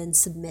and then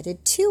submit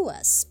it to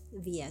us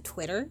via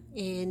Twitter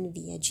and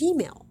via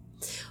Gmail.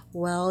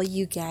 Well,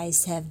 you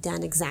guys have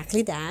done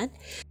exactly that.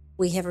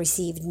 We have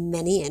received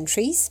many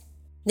entries.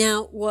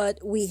 Now, what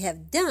we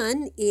have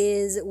done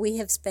is we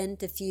have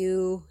spent a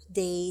few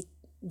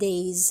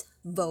days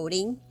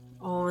voting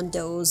on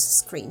those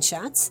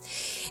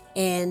screenshots,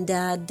 and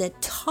the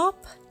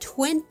top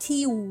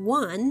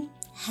 21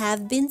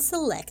 have been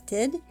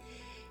selected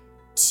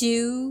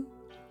to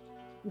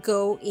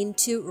go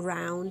into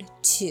round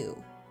 2.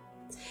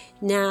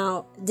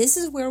 Now, this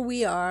is where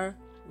we are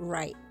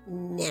right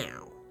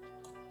now.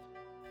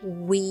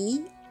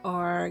 We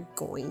are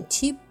going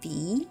to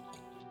be,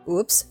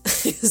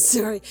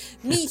 sorry,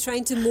 me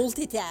trying to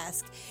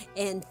multitask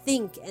and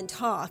think and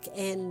talk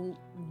and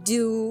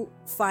do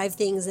 5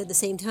 things at the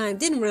same time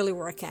didn't really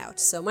work out,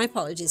 so my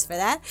apologies for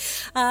that.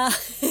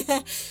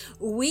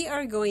 We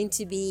are going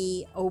to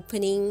be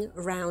opening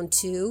round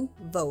 2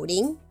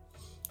 voting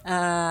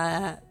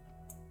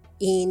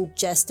in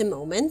just a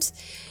moment.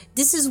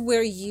 This is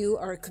where you,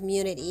 our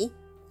community,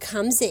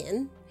 comes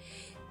in,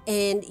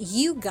 and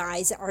you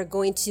guys are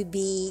going to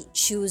be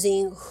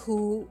choosing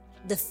who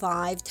the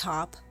 5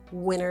 top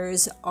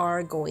winners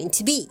are going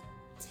to be.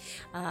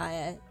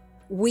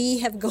 We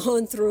have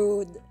gone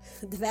through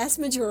the vast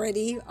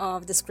majority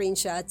of the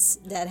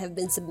screenshots that have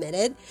been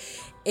submitted,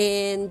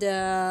 and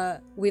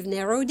we've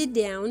narrowed it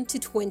down to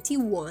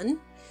 21.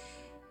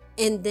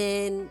 And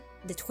then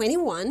the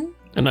 21...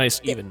 A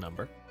nice even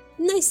number.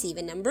 Nice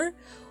even number.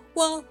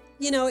 Well,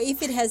 you know,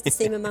 if it has the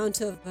same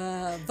amount of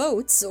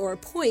votes or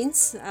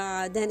points,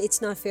 then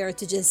it's not fair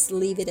to just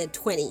leave it at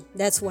 20.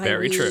 That's why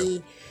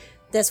true.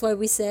 That's why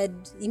we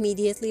said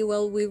immediately,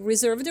 well, we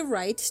reserve the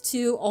right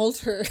to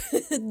alter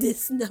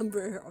this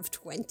number of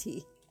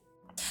 20.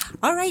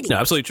 Alrighty. No,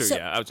 absolutely true. So,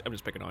 yeah, I'm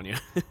just picking on you.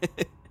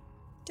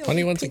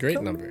 21's a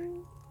great number.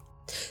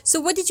 So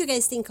what did you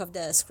guys think of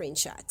the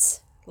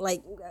screenshots?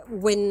 Like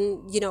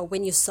when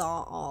you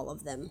saw all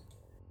of them?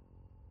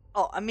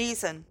 Oh,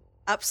 amazing.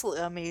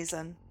 Absolutely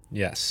amazing.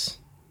 Yes.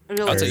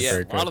 Really. I'll say, Very, yeah,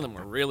 very a lot good. of them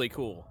were really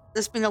cool.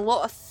 There's been a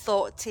lot of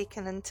thought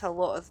taken into a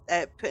lot of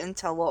put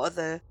into a lot of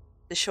the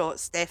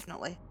shots,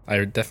 definitely.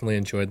 I definitely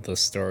enjoyed the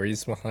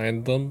stories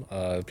behind them.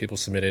 People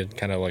submitted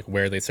kind of like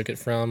where they took it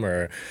from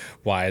or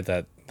why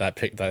that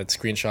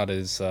screenshot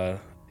is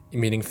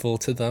meaningful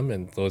to them,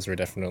 and those were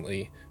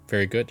definitely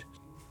very good.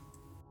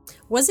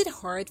 Was it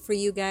hard for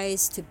you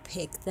guys to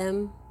pick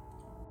them?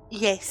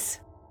 Yes.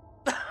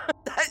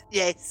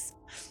 Yes.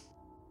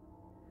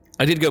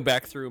 I did go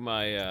back through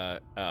my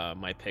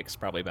my picks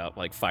probably about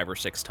like 5 or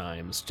 6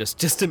 times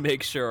just to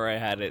make sure I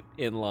had it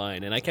in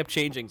line, and I kept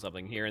changing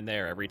something here and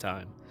there every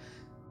time.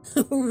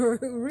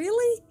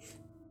 Really?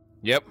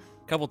 Yep,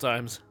 a couple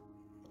times.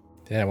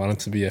 Yeah, I wanted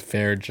to be a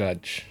fair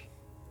judge.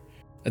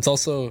 It's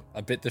also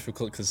a bit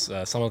difficult because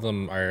some of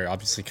them are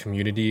obviously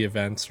community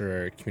events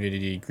or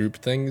community group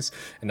things,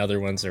 and other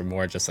ones are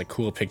more just like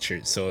cool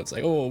pictures. So it's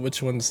like, oh,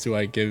 which ones do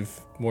I give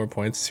more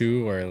points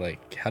to, or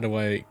like how do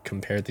I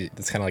compare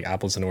it's kind of like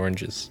apples and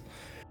oranges.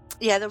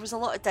 Yeah, there was a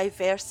lot of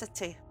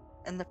diversity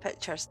in the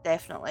pictures,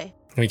 definitely.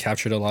 We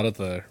captured a lot of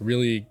the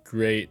really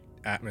great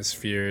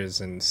atmospheres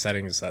and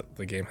settings that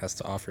the game has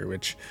to offer,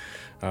 which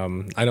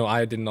I know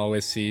I didn't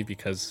always see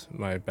because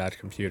my bad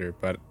computer,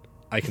 but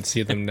I can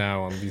see them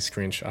now on these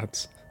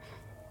screenshots.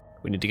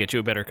 We need to get you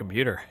a better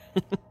computer.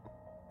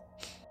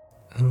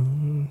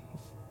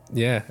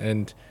 Yeah,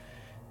 and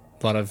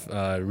a lot of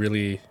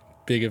really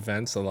big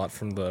events, a lot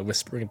from the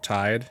Whispering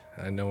Tide.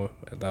 I know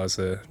that was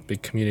a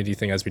big community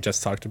thing, as we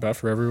just talked about,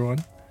 for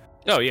everyone.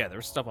 Oh yeah, there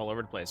was stuff all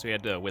over the place. We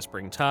had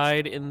Whispering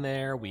Tide in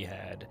there. We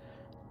had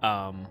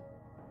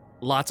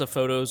lots of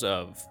photos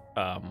of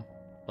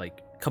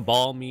like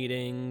Cabal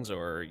meetings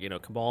or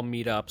Cabal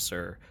meetups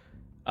or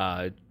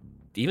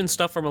even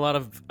stuff from a lot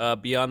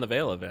of Beyond the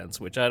Veil events,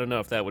 which I don't know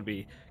if that would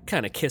be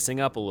kind of kissing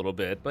up a little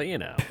bit, but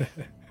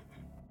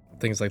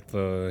Things like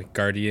the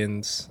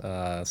Guardians,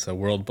 so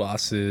world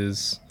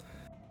bosses,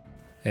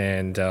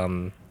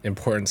 and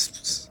important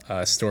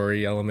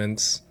story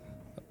elements.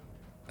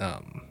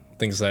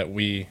 Things that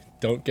we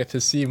don't get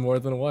to see more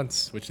than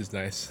once, which is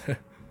nice.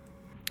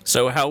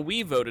 So how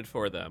we voted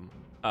for them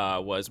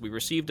was we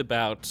received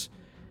about,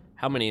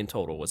 how many in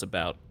total? Was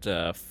about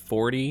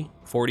 40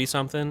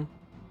 something.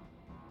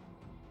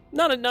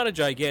 Not a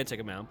gigantic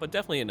amount, but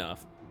definitely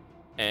enough.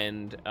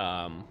 And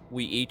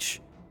we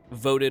each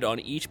voted on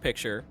each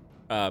picture,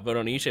 vote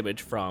on each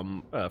image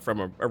from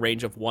a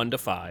range of 1 to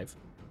 5.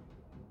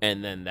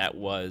 And then that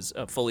was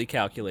fully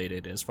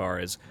calculated as far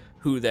as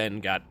who then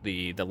got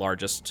the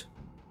largest,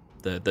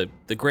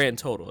 the grand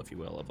total, if you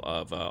will,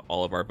 of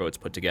all of our votes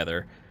put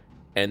together.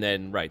 And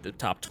then, the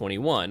top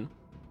 21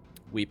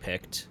 we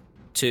picked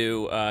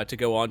to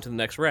go on to the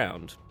next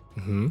round.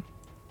 Mm-hmm.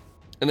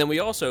 And then we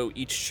also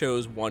each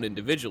chose one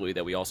individually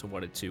that we also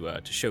wanted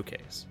to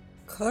showcase.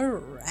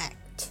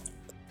 Correct.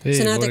 Hey,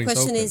 so now the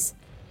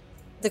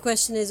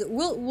question is,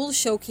 we'll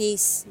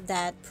showcase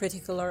that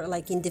particular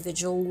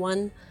individual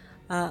one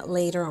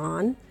later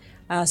on,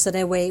 so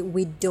that way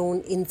we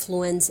don't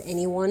influence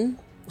anyone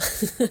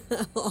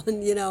on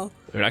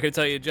We're not going to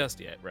tell you just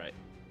yet, right?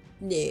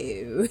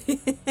 No.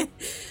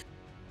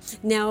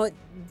 Now,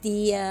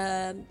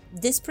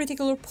 this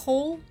particular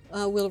poll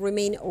will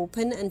remain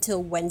open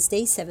until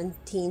Wednesday,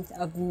 17th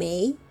of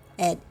May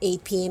at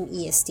 8 p.m.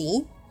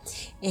 EST.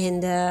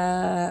 And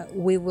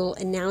we will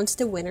announce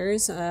the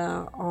winners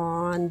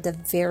on the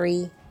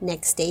very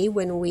next day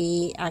when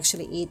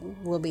it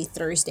will be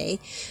Thursday.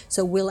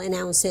 So we'll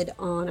announce it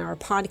on our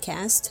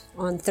podcast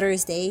on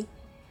Thursday,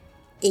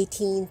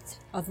 18th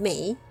of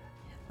May.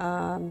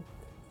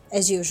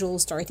 As usual,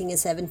 starting at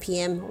 7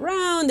 p.m.,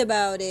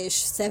 roundabout-ish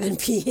 7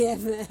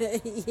 p.m.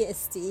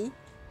 EST.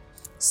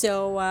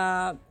 So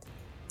I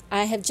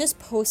have just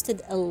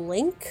posted a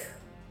link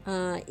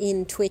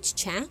in Twitch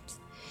chat,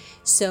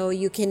 so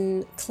you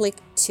can click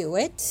to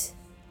it,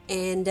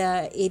 and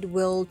it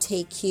will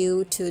take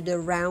you to the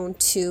round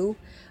 2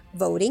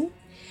 voting.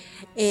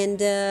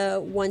 And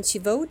once you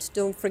vote,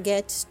 don't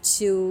forget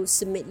to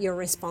submit your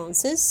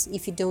responses.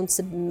 If you don't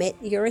submit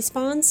your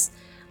response,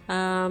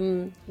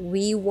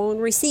 we won't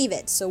receive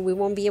it, so we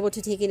won't be able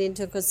to take it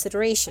into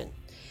consideration.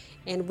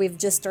 And we've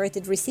just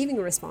started receiving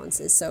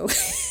responses, so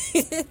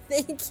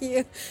thank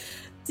you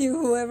to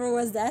whoever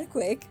was that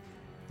quick.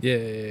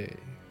 Yay,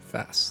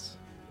 fast.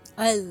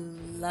 I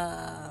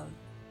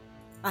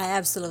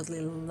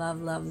absolutely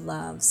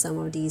love some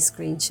of these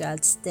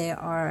screenshots. They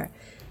are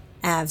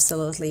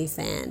absolutely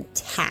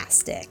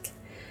fantastic.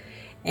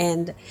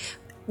 And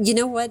you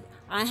know what?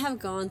 I have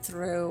gone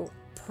through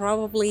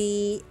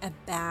probably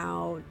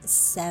about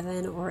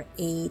 7 or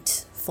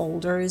 8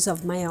 folders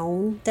of my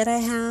own that I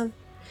have,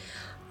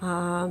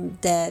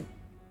 that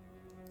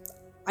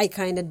I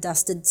kind of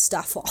dusted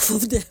stuff off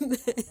of them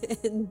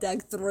and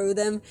dug through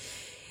them.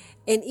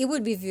 And it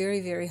would be very,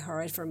 very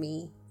hard for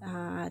me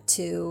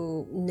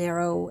to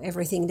narrow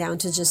everything down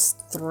to just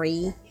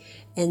 3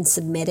 and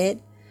submit it.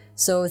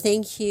 So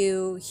thank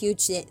you,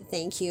 huge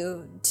thank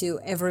you to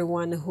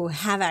everyone who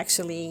have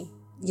actually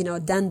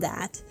done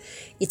that.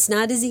 It's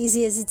not as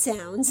easy as it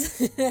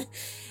sounds.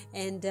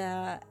 And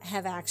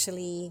have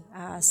actually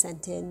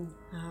sent in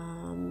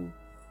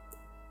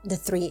the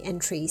 3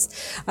 entries.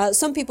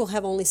 Some people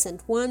have only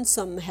sent 1,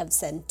 some have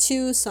sent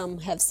 2, some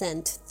have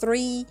sent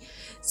 3.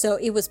 So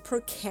it was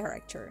per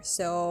character.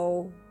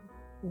 So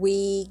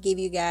we give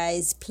you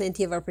guys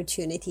plenty of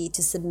opportunity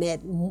to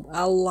submit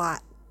a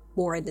lot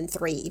more than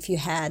 3 if you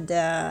had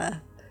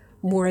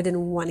more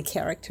than 1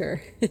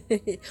 character,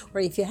 or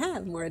if you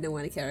have more than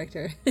 1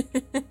 character.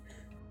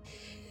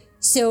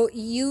 So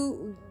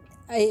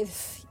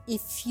if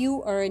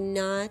you are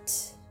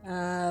not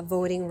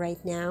voting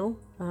right now,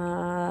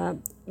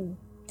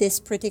 this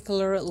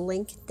particular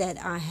link that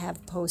I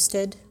have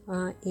posted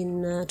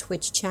in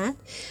Twitch chat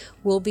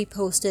will be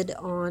posted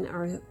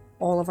on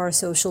all of our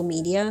social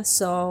media.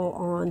 So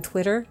on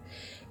Twitter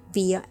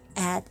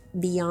at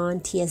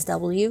Beyond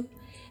TSW.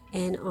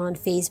 And on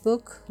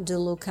Facebook, do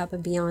look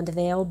up Beyond the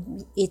Veil.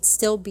 It's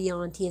still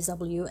Beyond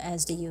TSW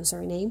as the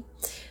username,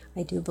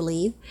 I do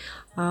believe.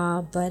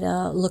 But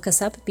look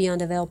us up,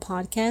 Beyond the Veil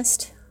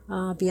Podcast,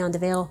 Beyond the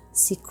Veil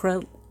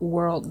Secret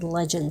World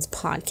Legends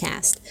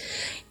Podcast.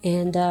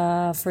 And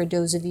for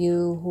those of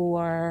you who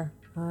are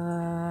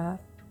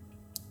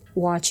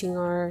watching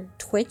our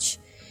Twitch,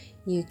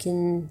 you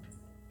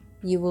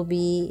will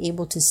be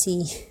able to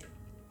see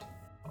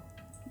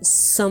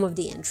some of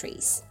the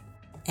entries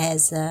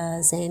as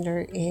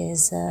Xander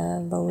is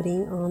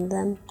voting on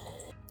them.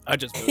 I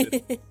just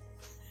voted.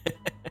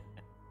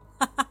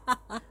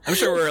 I'm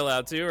sure we're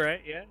allowed to,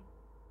 right? Yeah.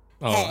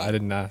 Oh, Hey. I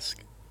didn't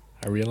ask.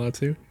 Are we allowed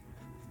to?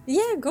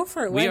 Yeah, go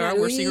for it. We Why are. not?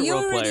 We're secret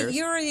role players.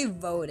 You already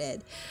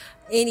voted.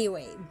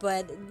 Anyway,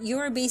 but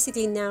you're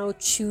basically now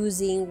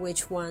choosing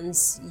which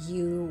ones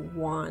you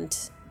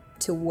want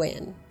to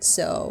win.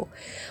 So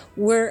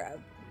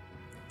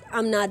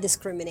I'm not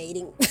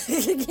discriminating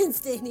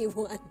against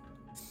anyone.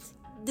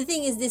 The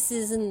thing is, this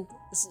isn't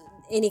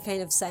any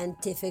kind of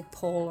scientific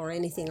poll or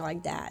anything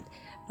like that.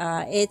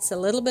 It's a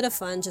little bit of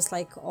fun, just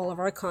like all of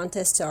our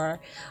contests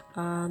are.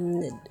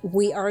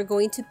 We are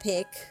going to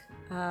pick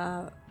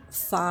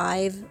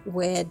 5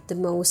 with the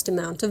most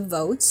amount of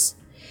votes,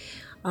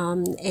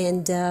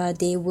 and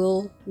they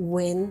will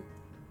win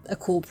a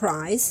cool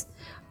prize.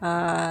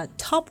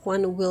 Top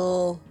one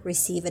will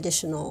receive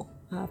additional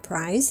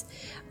prize.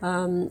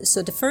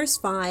 So the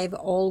first 5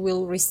 all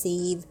will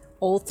receive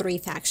all 3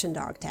 faction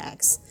dog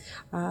tags.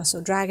 So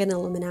Dragon,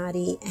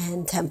 Illuminati,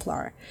 and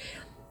Templar.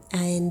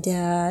 And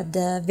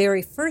the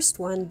very first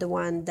one, the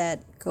one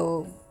that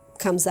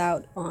comes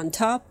out on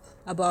top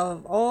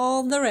above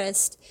all the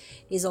rest,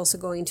 is also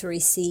going to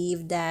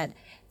receive that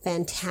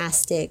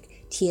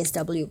fantastic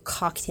TSW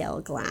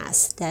cocktail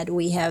glass that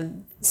we have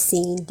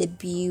seen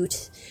debut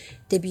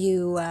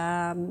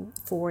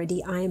for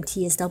the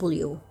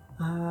IMTSW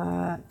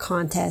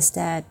contest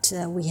that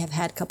we have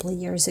had a couple of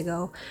years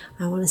ago.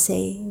 I want to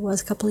say it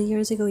was a couple of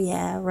years ago,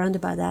 yeah, around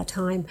about that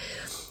time.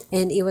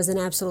 And it was an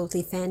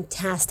absolutely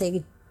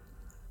fantastic,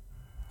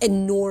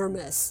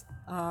 enormous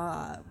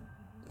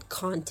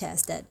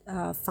contest that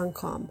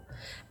Funcom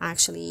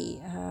actually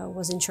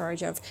was in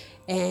charge of,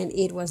 and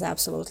it was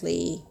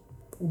absolutely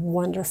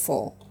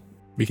wonderful.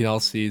 We can all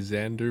see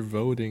Xander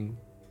voting.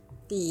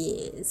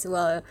 Yes,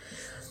 well,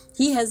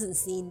 he hasn't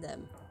seen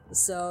them,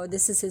 so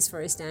this is his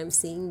first time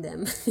seeing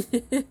them.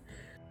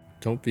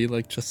 Don't be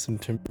like Justin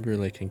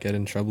Timberlake and get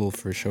in trouble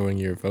for showing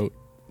your vote.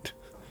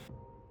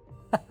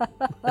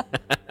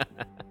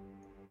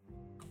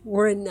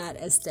 We're not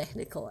as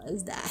technical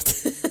as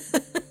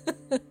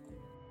that.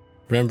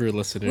 Remember,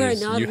 listeners, We're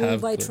not you ruled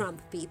have by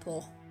Trump,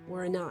 people.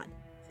 We're not.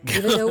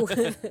 Even though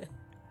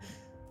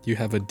you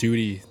have a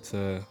duty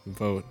to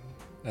vote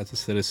as a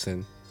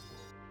citizen.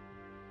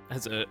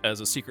 As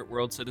a secret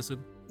world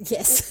citizen,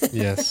 yes.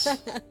 Yes.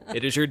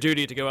 it is your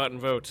duty to go out and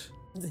vote.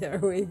 There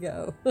we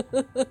go.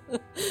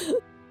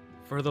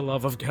 For the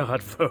love of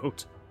God,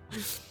 vote.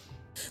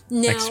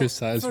 Now,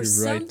 Exercise for your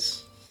some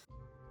rights.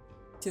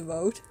 to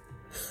vote.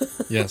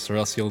 Yes, or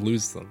else you'll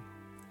lose them.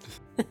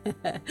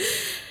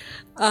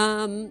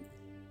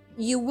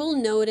 You will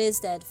notice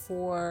that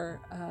for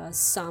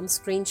some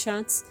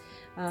screenshots,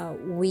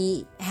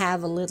 we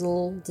have a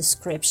little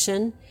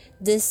description.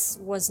 This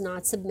was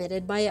not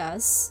submitted by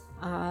us.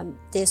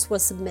 This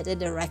was submitted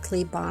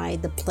directly by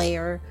the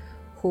player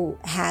who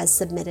has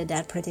submitted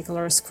that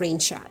particular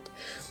screenshot.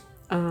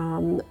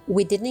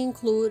 We didn't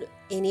include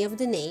any of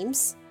the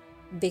names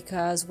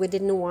because we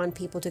didn't want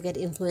people to get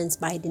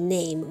influenced by the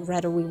name.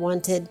 Rather, we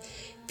wanted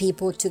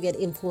people to get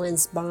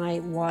influenced by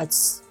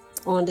what's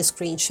on the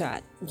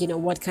screenshot. You know,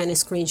 what kind of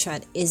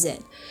screenshot is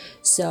it?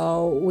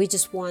 So we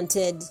just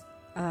wanted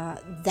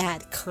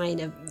that kind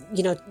of,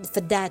 you know,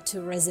 for that to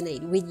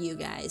resonate with you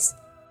guys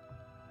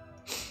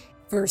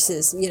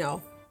versus, you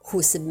know,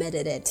 who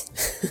submitted it.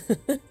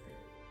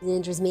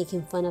 Xander's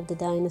making fun of the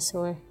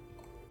dinosaur.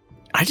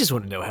 I just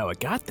want to know how it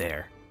got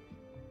there.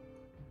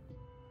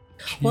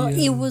 Well,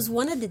 it was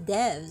one of the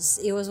devs.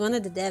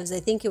 I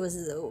think it was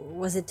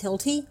it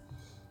Tilty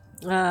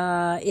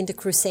in the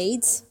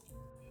Crusades,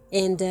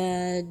 and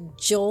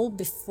Joel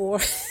before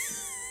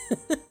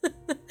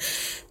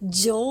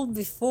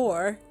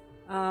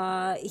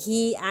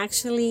he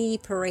actually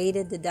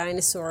paraded the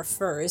dinosaur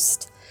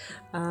first.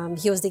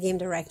 He was the game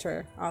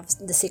director of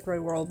the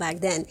Secret World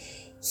back then.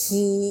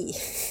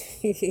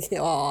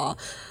 Aw,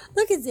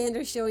 look at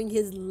Xander showing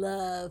his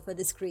love for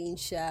the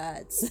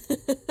screenshots.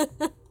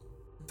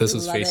 This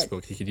was Love it.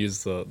 Facebook. He could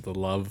use the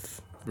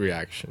love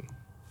reaction.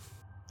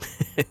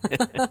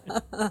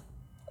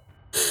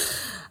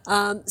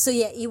 So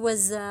yeah, it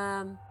was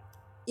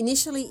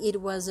initially it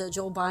was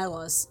Joel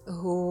Bylos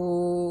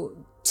who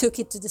took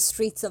it to the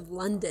streets of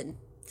London,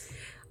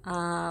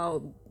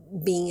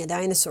 being a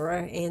dinosaur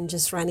and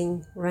just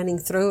running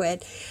through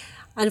it.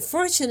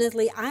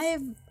 Unfortunately,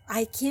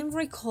 I can't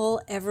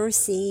recall ever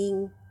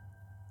seeing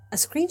a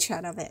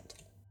screenshot of it,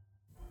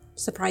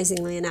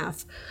 surprisingly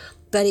enough.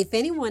 But if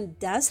anyone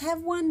does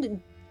have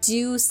one,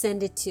 do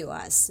send it to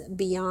us,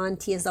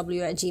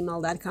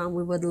 beyondtsw@gmail.com.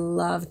 We would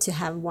love to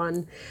have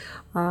one,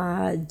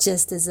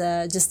 just as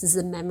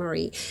a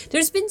memory.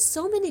 There's been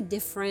so many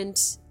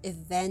different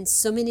events,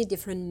 so many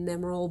different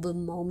memorable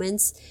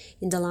moments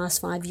in the last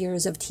 5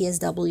 years of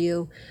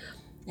TSW.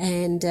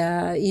 And,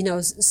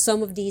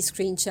 some of these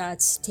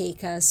screenshots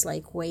take us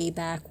like way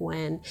back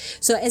when.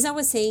 So as I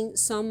was saying,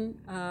 some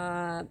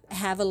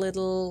have a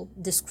little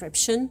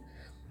description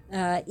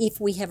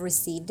if we have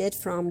received it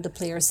from the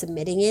player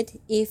submitting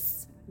it.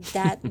 If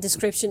that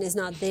description is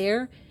not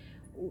there,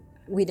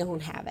 we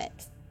don't have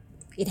it.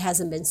 It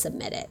hasn't been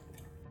submitted.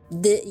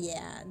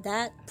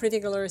 That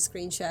particular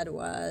screenshot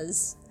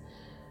was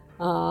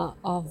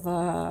of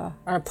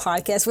our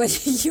podcast,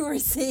 what you were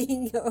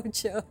saying,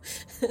 Ocho.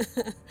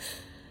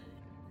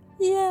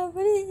 Yeah,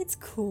 but it's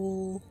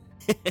cool.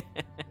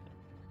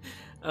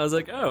 I was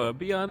like, oh, a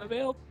Beyond the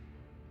Veil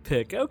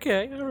pick.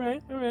 Okay, all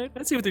right.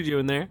 I see what they're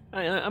doing there.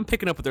 I'm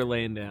picking up what they're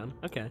laying down.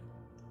 Okay.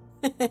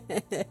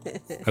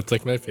 That's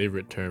like my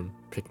favorite term,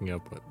 picking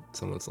up what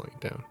someone's laying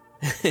down.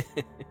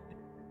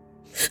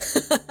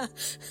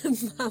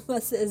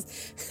 Mama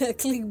says,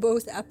 click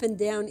both up and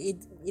down,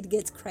 it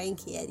gets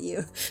cranky at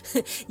you.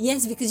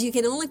 Yes, because you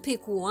can only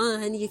pick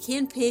one. You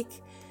can't pick,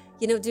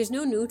 there's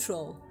no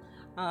neutral.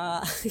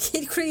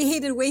 It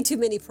created way too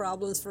many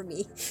problems for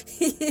me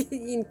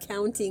in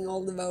counting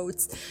all the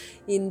votes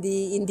in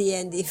the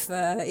end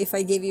if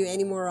I gave you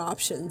any more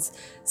options.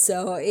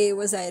 So it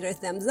was either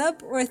thumbs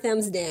up or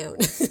thumbs down.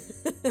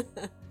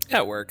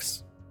 That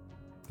works.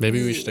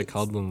 Maybe we should have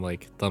called them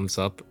like thumbs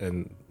up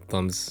and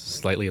thumbs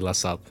slightly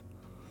less up.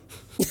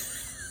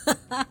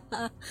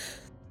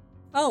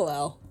 Oh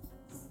well.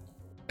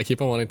 I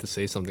keep on wanting to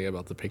say something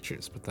about the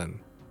pictures, but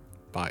then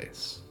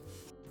bias.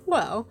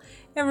 Well,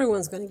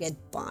 everyone's going to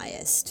get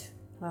biased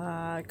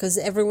because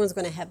everyone's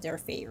going to have their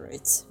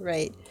favorites,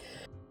 right?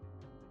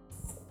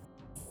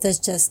 That's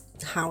just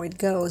how it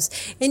goes.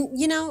 And,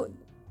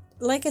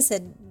 like I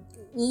said,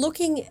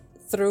 looking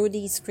through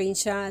these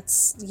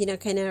screenshots,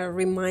 kind of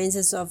reminds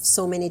us of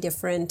so many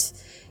different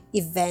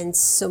events,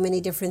 so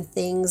many different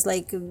things,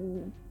 like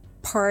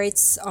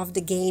parts of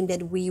the game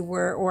that we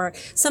were, or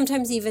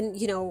sometimes even,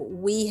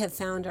 we have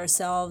found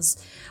ourselves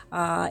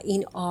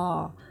in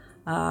awe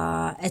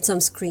at some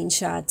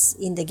screenshots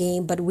in the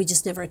game, but we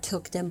just never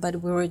took them.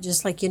 But we were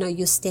just like,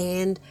 you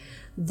stand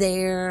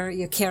there,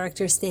 your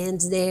character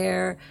stands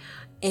there,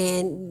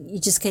 and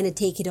you just kind of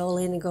take it all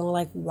in and go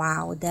like,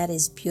 wow, that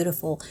is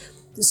beautiful.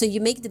 So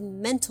you make the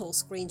mental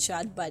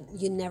screenshot, but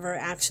you never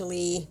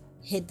actually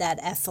hit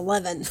that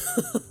F11.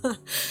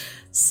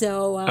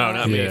 So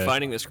not me.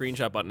 Finding the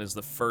screenshot button is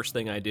the first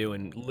thing I do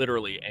in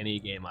literally any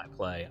game I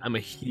play. I'm a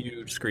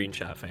huge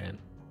screenshot fan.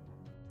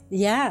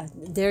 Yeah,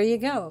 there you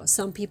go.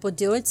 Some people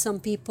do it. Some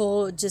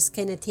people just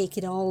kind of take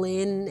it all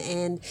in.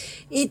 And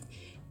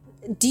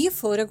do you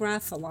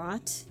photograph a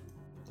lot?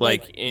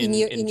 Like in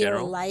your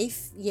general?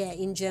 life? Yeah,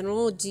 in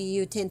general. Do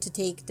you tend to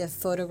take the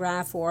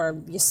photograph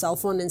or your cell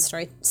phone and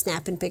start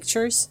snapping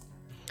pictures?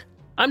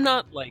 I'm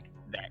not like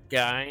that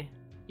guy.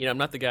 I'm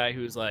not the guy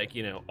who's like,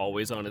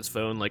 always on his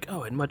phone, like,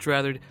 oh, I'd much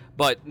rather.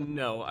 But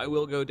no, I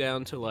will go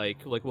down to like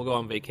we'll go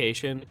on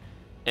vacation.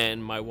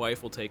 And my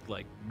wife will take,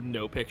 like,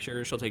 no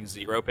pictures. She'll take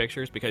 0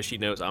 pictures because she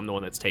knows I'm the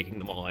one that's taking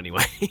them all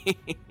anyway.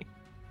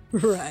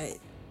 Right.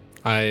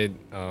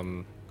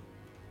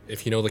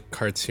 If you know the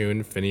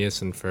cartoon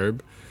Phineas and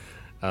Ferb,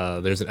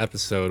 there's an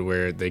episode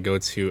where they go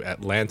to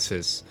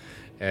Atlantis,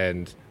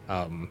 and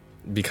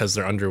because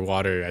they're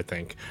underwater, I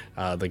think,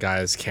 the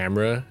guy's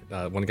camera,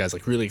 one guy's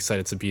like really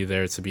excited to be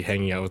there, to be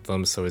hanging out with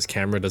them, so his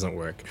camera doesn't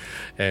work.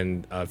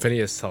 And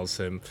Phineas tells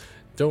him,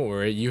 don't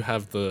worry, you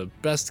have the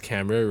best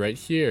camera right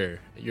here.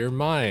 You're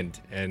mine.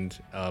 And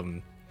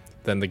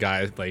then the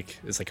guy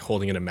is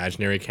holding an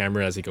imaginary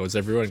camera as he goes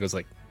everywhere and goes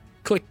like,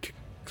 click,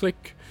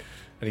 click.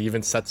 And he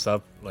even sets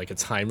up like a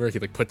timer. He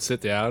puts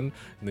it down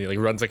and he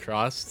runs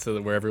across to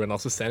where everyone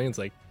else is standing. It's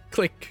like,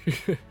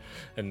 click.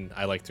 And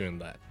I like doing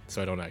that, so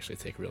I don't actually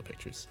take real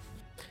pictures.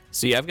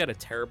 See, I've got a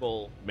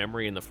terrible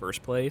memory in the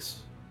first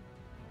place.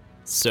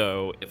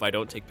 So if I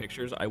don't take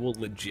pictures, I will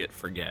legit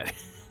forget.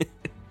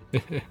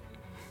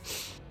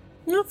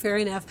 No, fair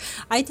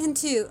enough. I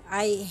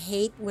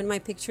hate when my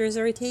pictures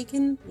are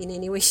taken in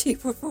any way,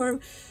 shape, or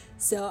form.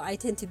 So I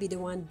tend to be the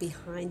one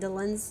behind the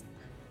lens,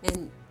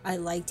 and I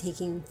like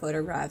taking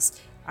photographs.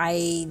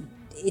 I'm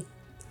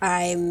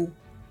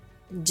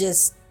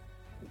just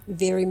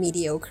very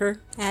mediocre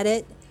at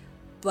it,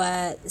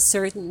 but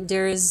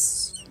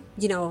there's,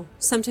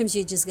 sometimes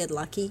you just get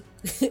lucky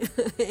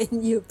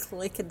and you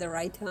click at the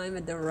right time,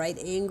 at the right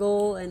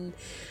angle, and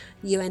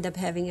you end up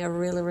having a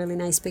really, really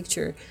nice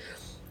picture.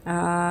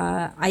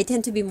 I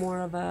tend to be more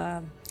of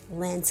a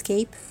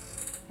landscape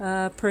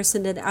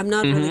person. That I'm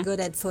not really good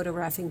at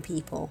photographing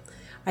people.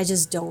 I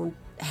just don't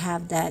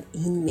have that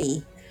in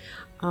me.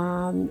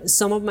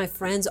 Some of my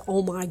friends,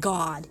 oh my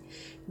God,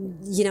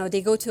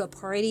 they go to a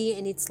party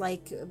and it's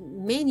like,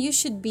 man, you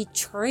should be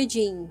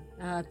charging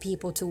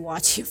people to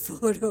watch your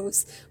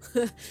photos.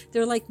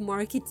 They're like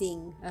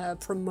marketing,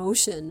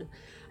 promotion.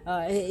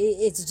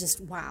 It's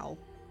just wow.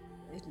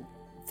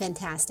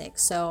 fantastic.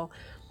 So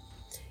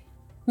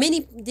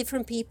many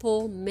different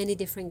people, many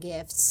different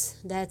gifts.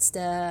 That's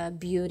the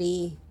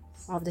beauty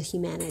of the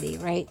humanity,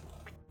 right?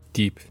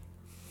 Deep.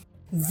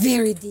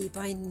 Very deep.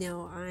 I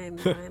know. I'm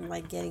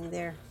like getting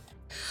there.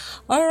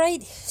 All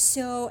right.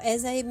 So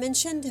as I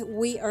mentioned,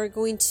 we are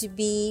going to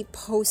be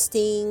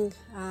posting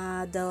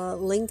the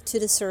link to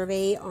the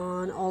survey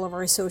on all of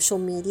our social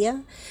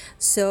media.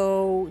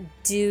 So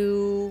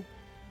do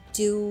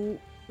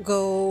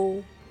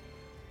go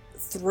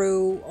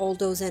through all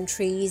those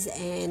entries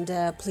and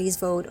please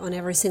vote on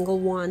every single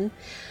one.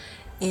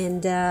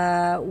 And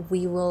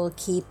we will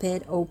keep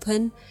it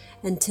open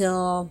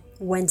until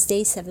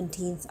Wednesday,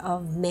 17th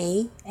of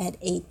May at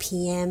 8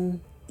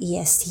 p.m.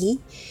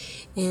 EST.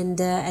 And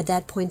at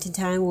that point in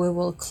time, we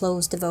will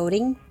close the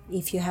voting.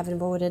 If you haven't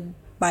voted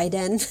by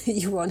then,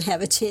 you won't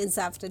have a chance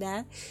after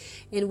that.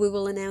 And we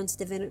will announce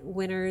the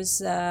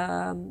winners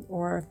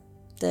or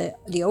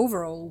the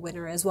overall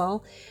winner as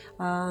well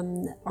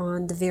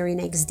on the very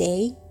next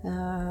day,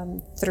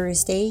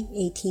 Thursday,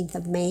 18th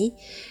of May.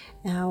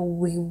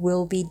 We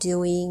will be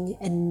doing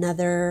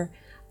another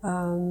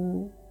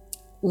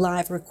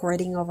live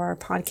recording of our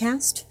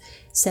podcast,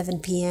 7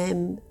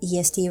 p.m.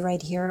 EST,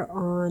 right here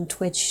on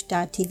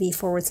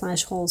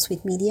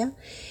twitch.tv/Holosuite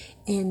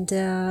and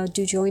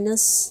do join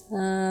us.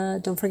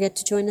 Don't forget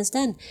to join us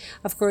then.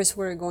 Of course,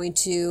 we're going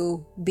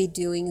to be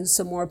doing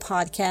some more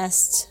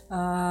podcasts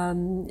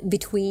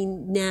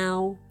between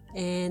now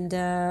and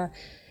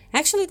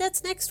actually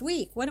that's next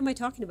week. What am I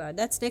talking about?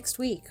 That's next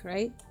week,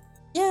 right?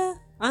 Yeah,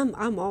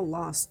 I'm all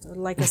lost.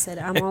 Like I said,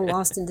 I'm all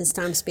lost in this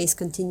time-space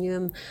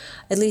continuum,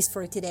 at least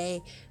for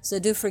today. So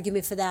do forgive me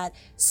for that.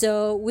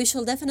 So we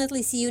shall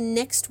definitely see you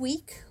next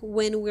week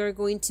when we're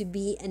going to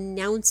be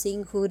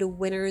announcing who the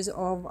winners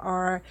of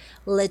our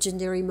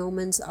legendary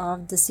moments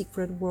of the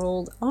secret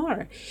world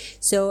are.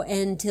 So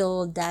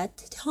until that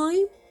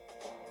time,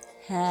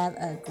 have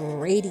a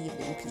great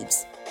evening,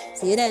 peeps.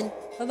 See you then.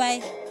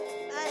 Bye-bye.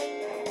 Bye.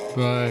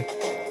 Bye.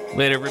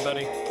 Later,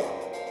 everybody.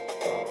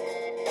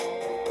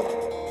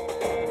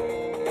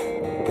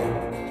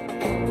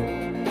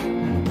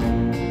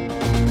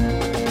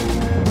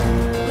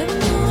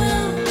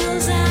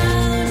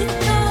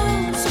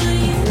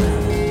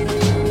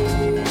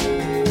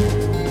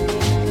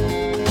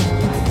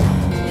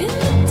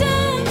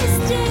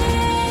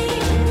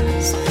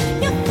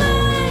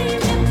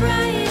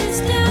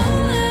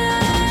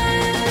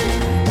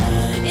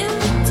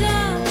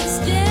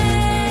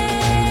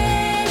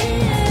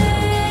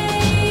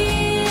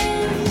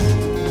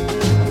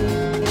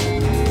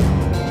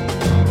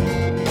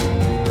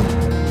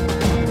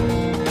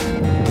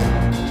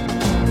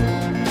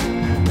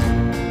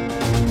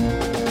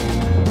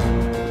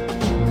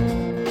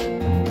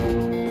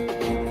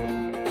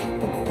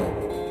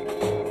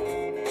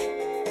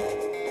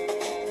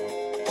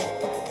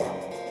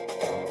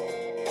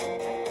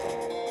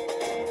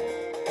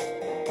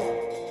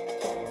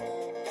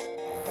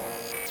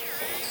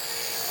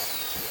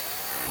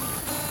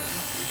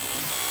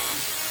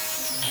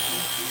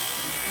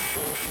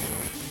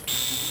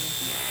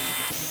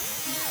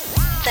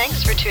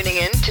 Thanks for tuning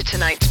in to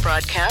tonight's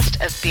broadcast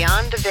of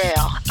Beyond the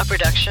Veil, a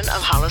production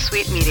of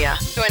Holosuite Media.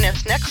 Join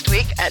us next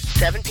week at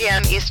 7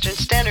 p.m. Eastern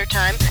Standard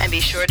Time, and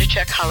be sure to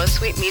check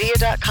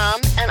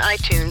holosuitemedia.com and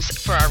iTunes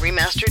for our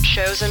remastered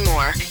shows and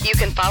more. You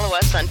can follow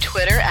us on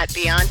Twitter at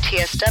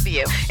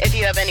BeyondTSW. If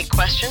you have any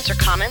questions or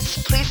comments,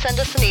 please send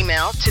us an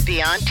email to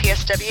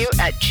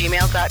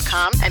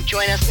beyondtsw@gmail.com and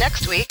join us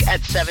next week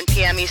at 7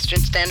 p.m.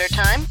 Eastern Standard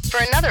Time for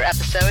another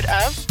episode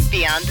of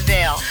Beyond the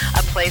Veil,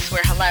 a place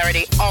where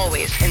hilarity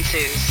always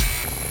ensues.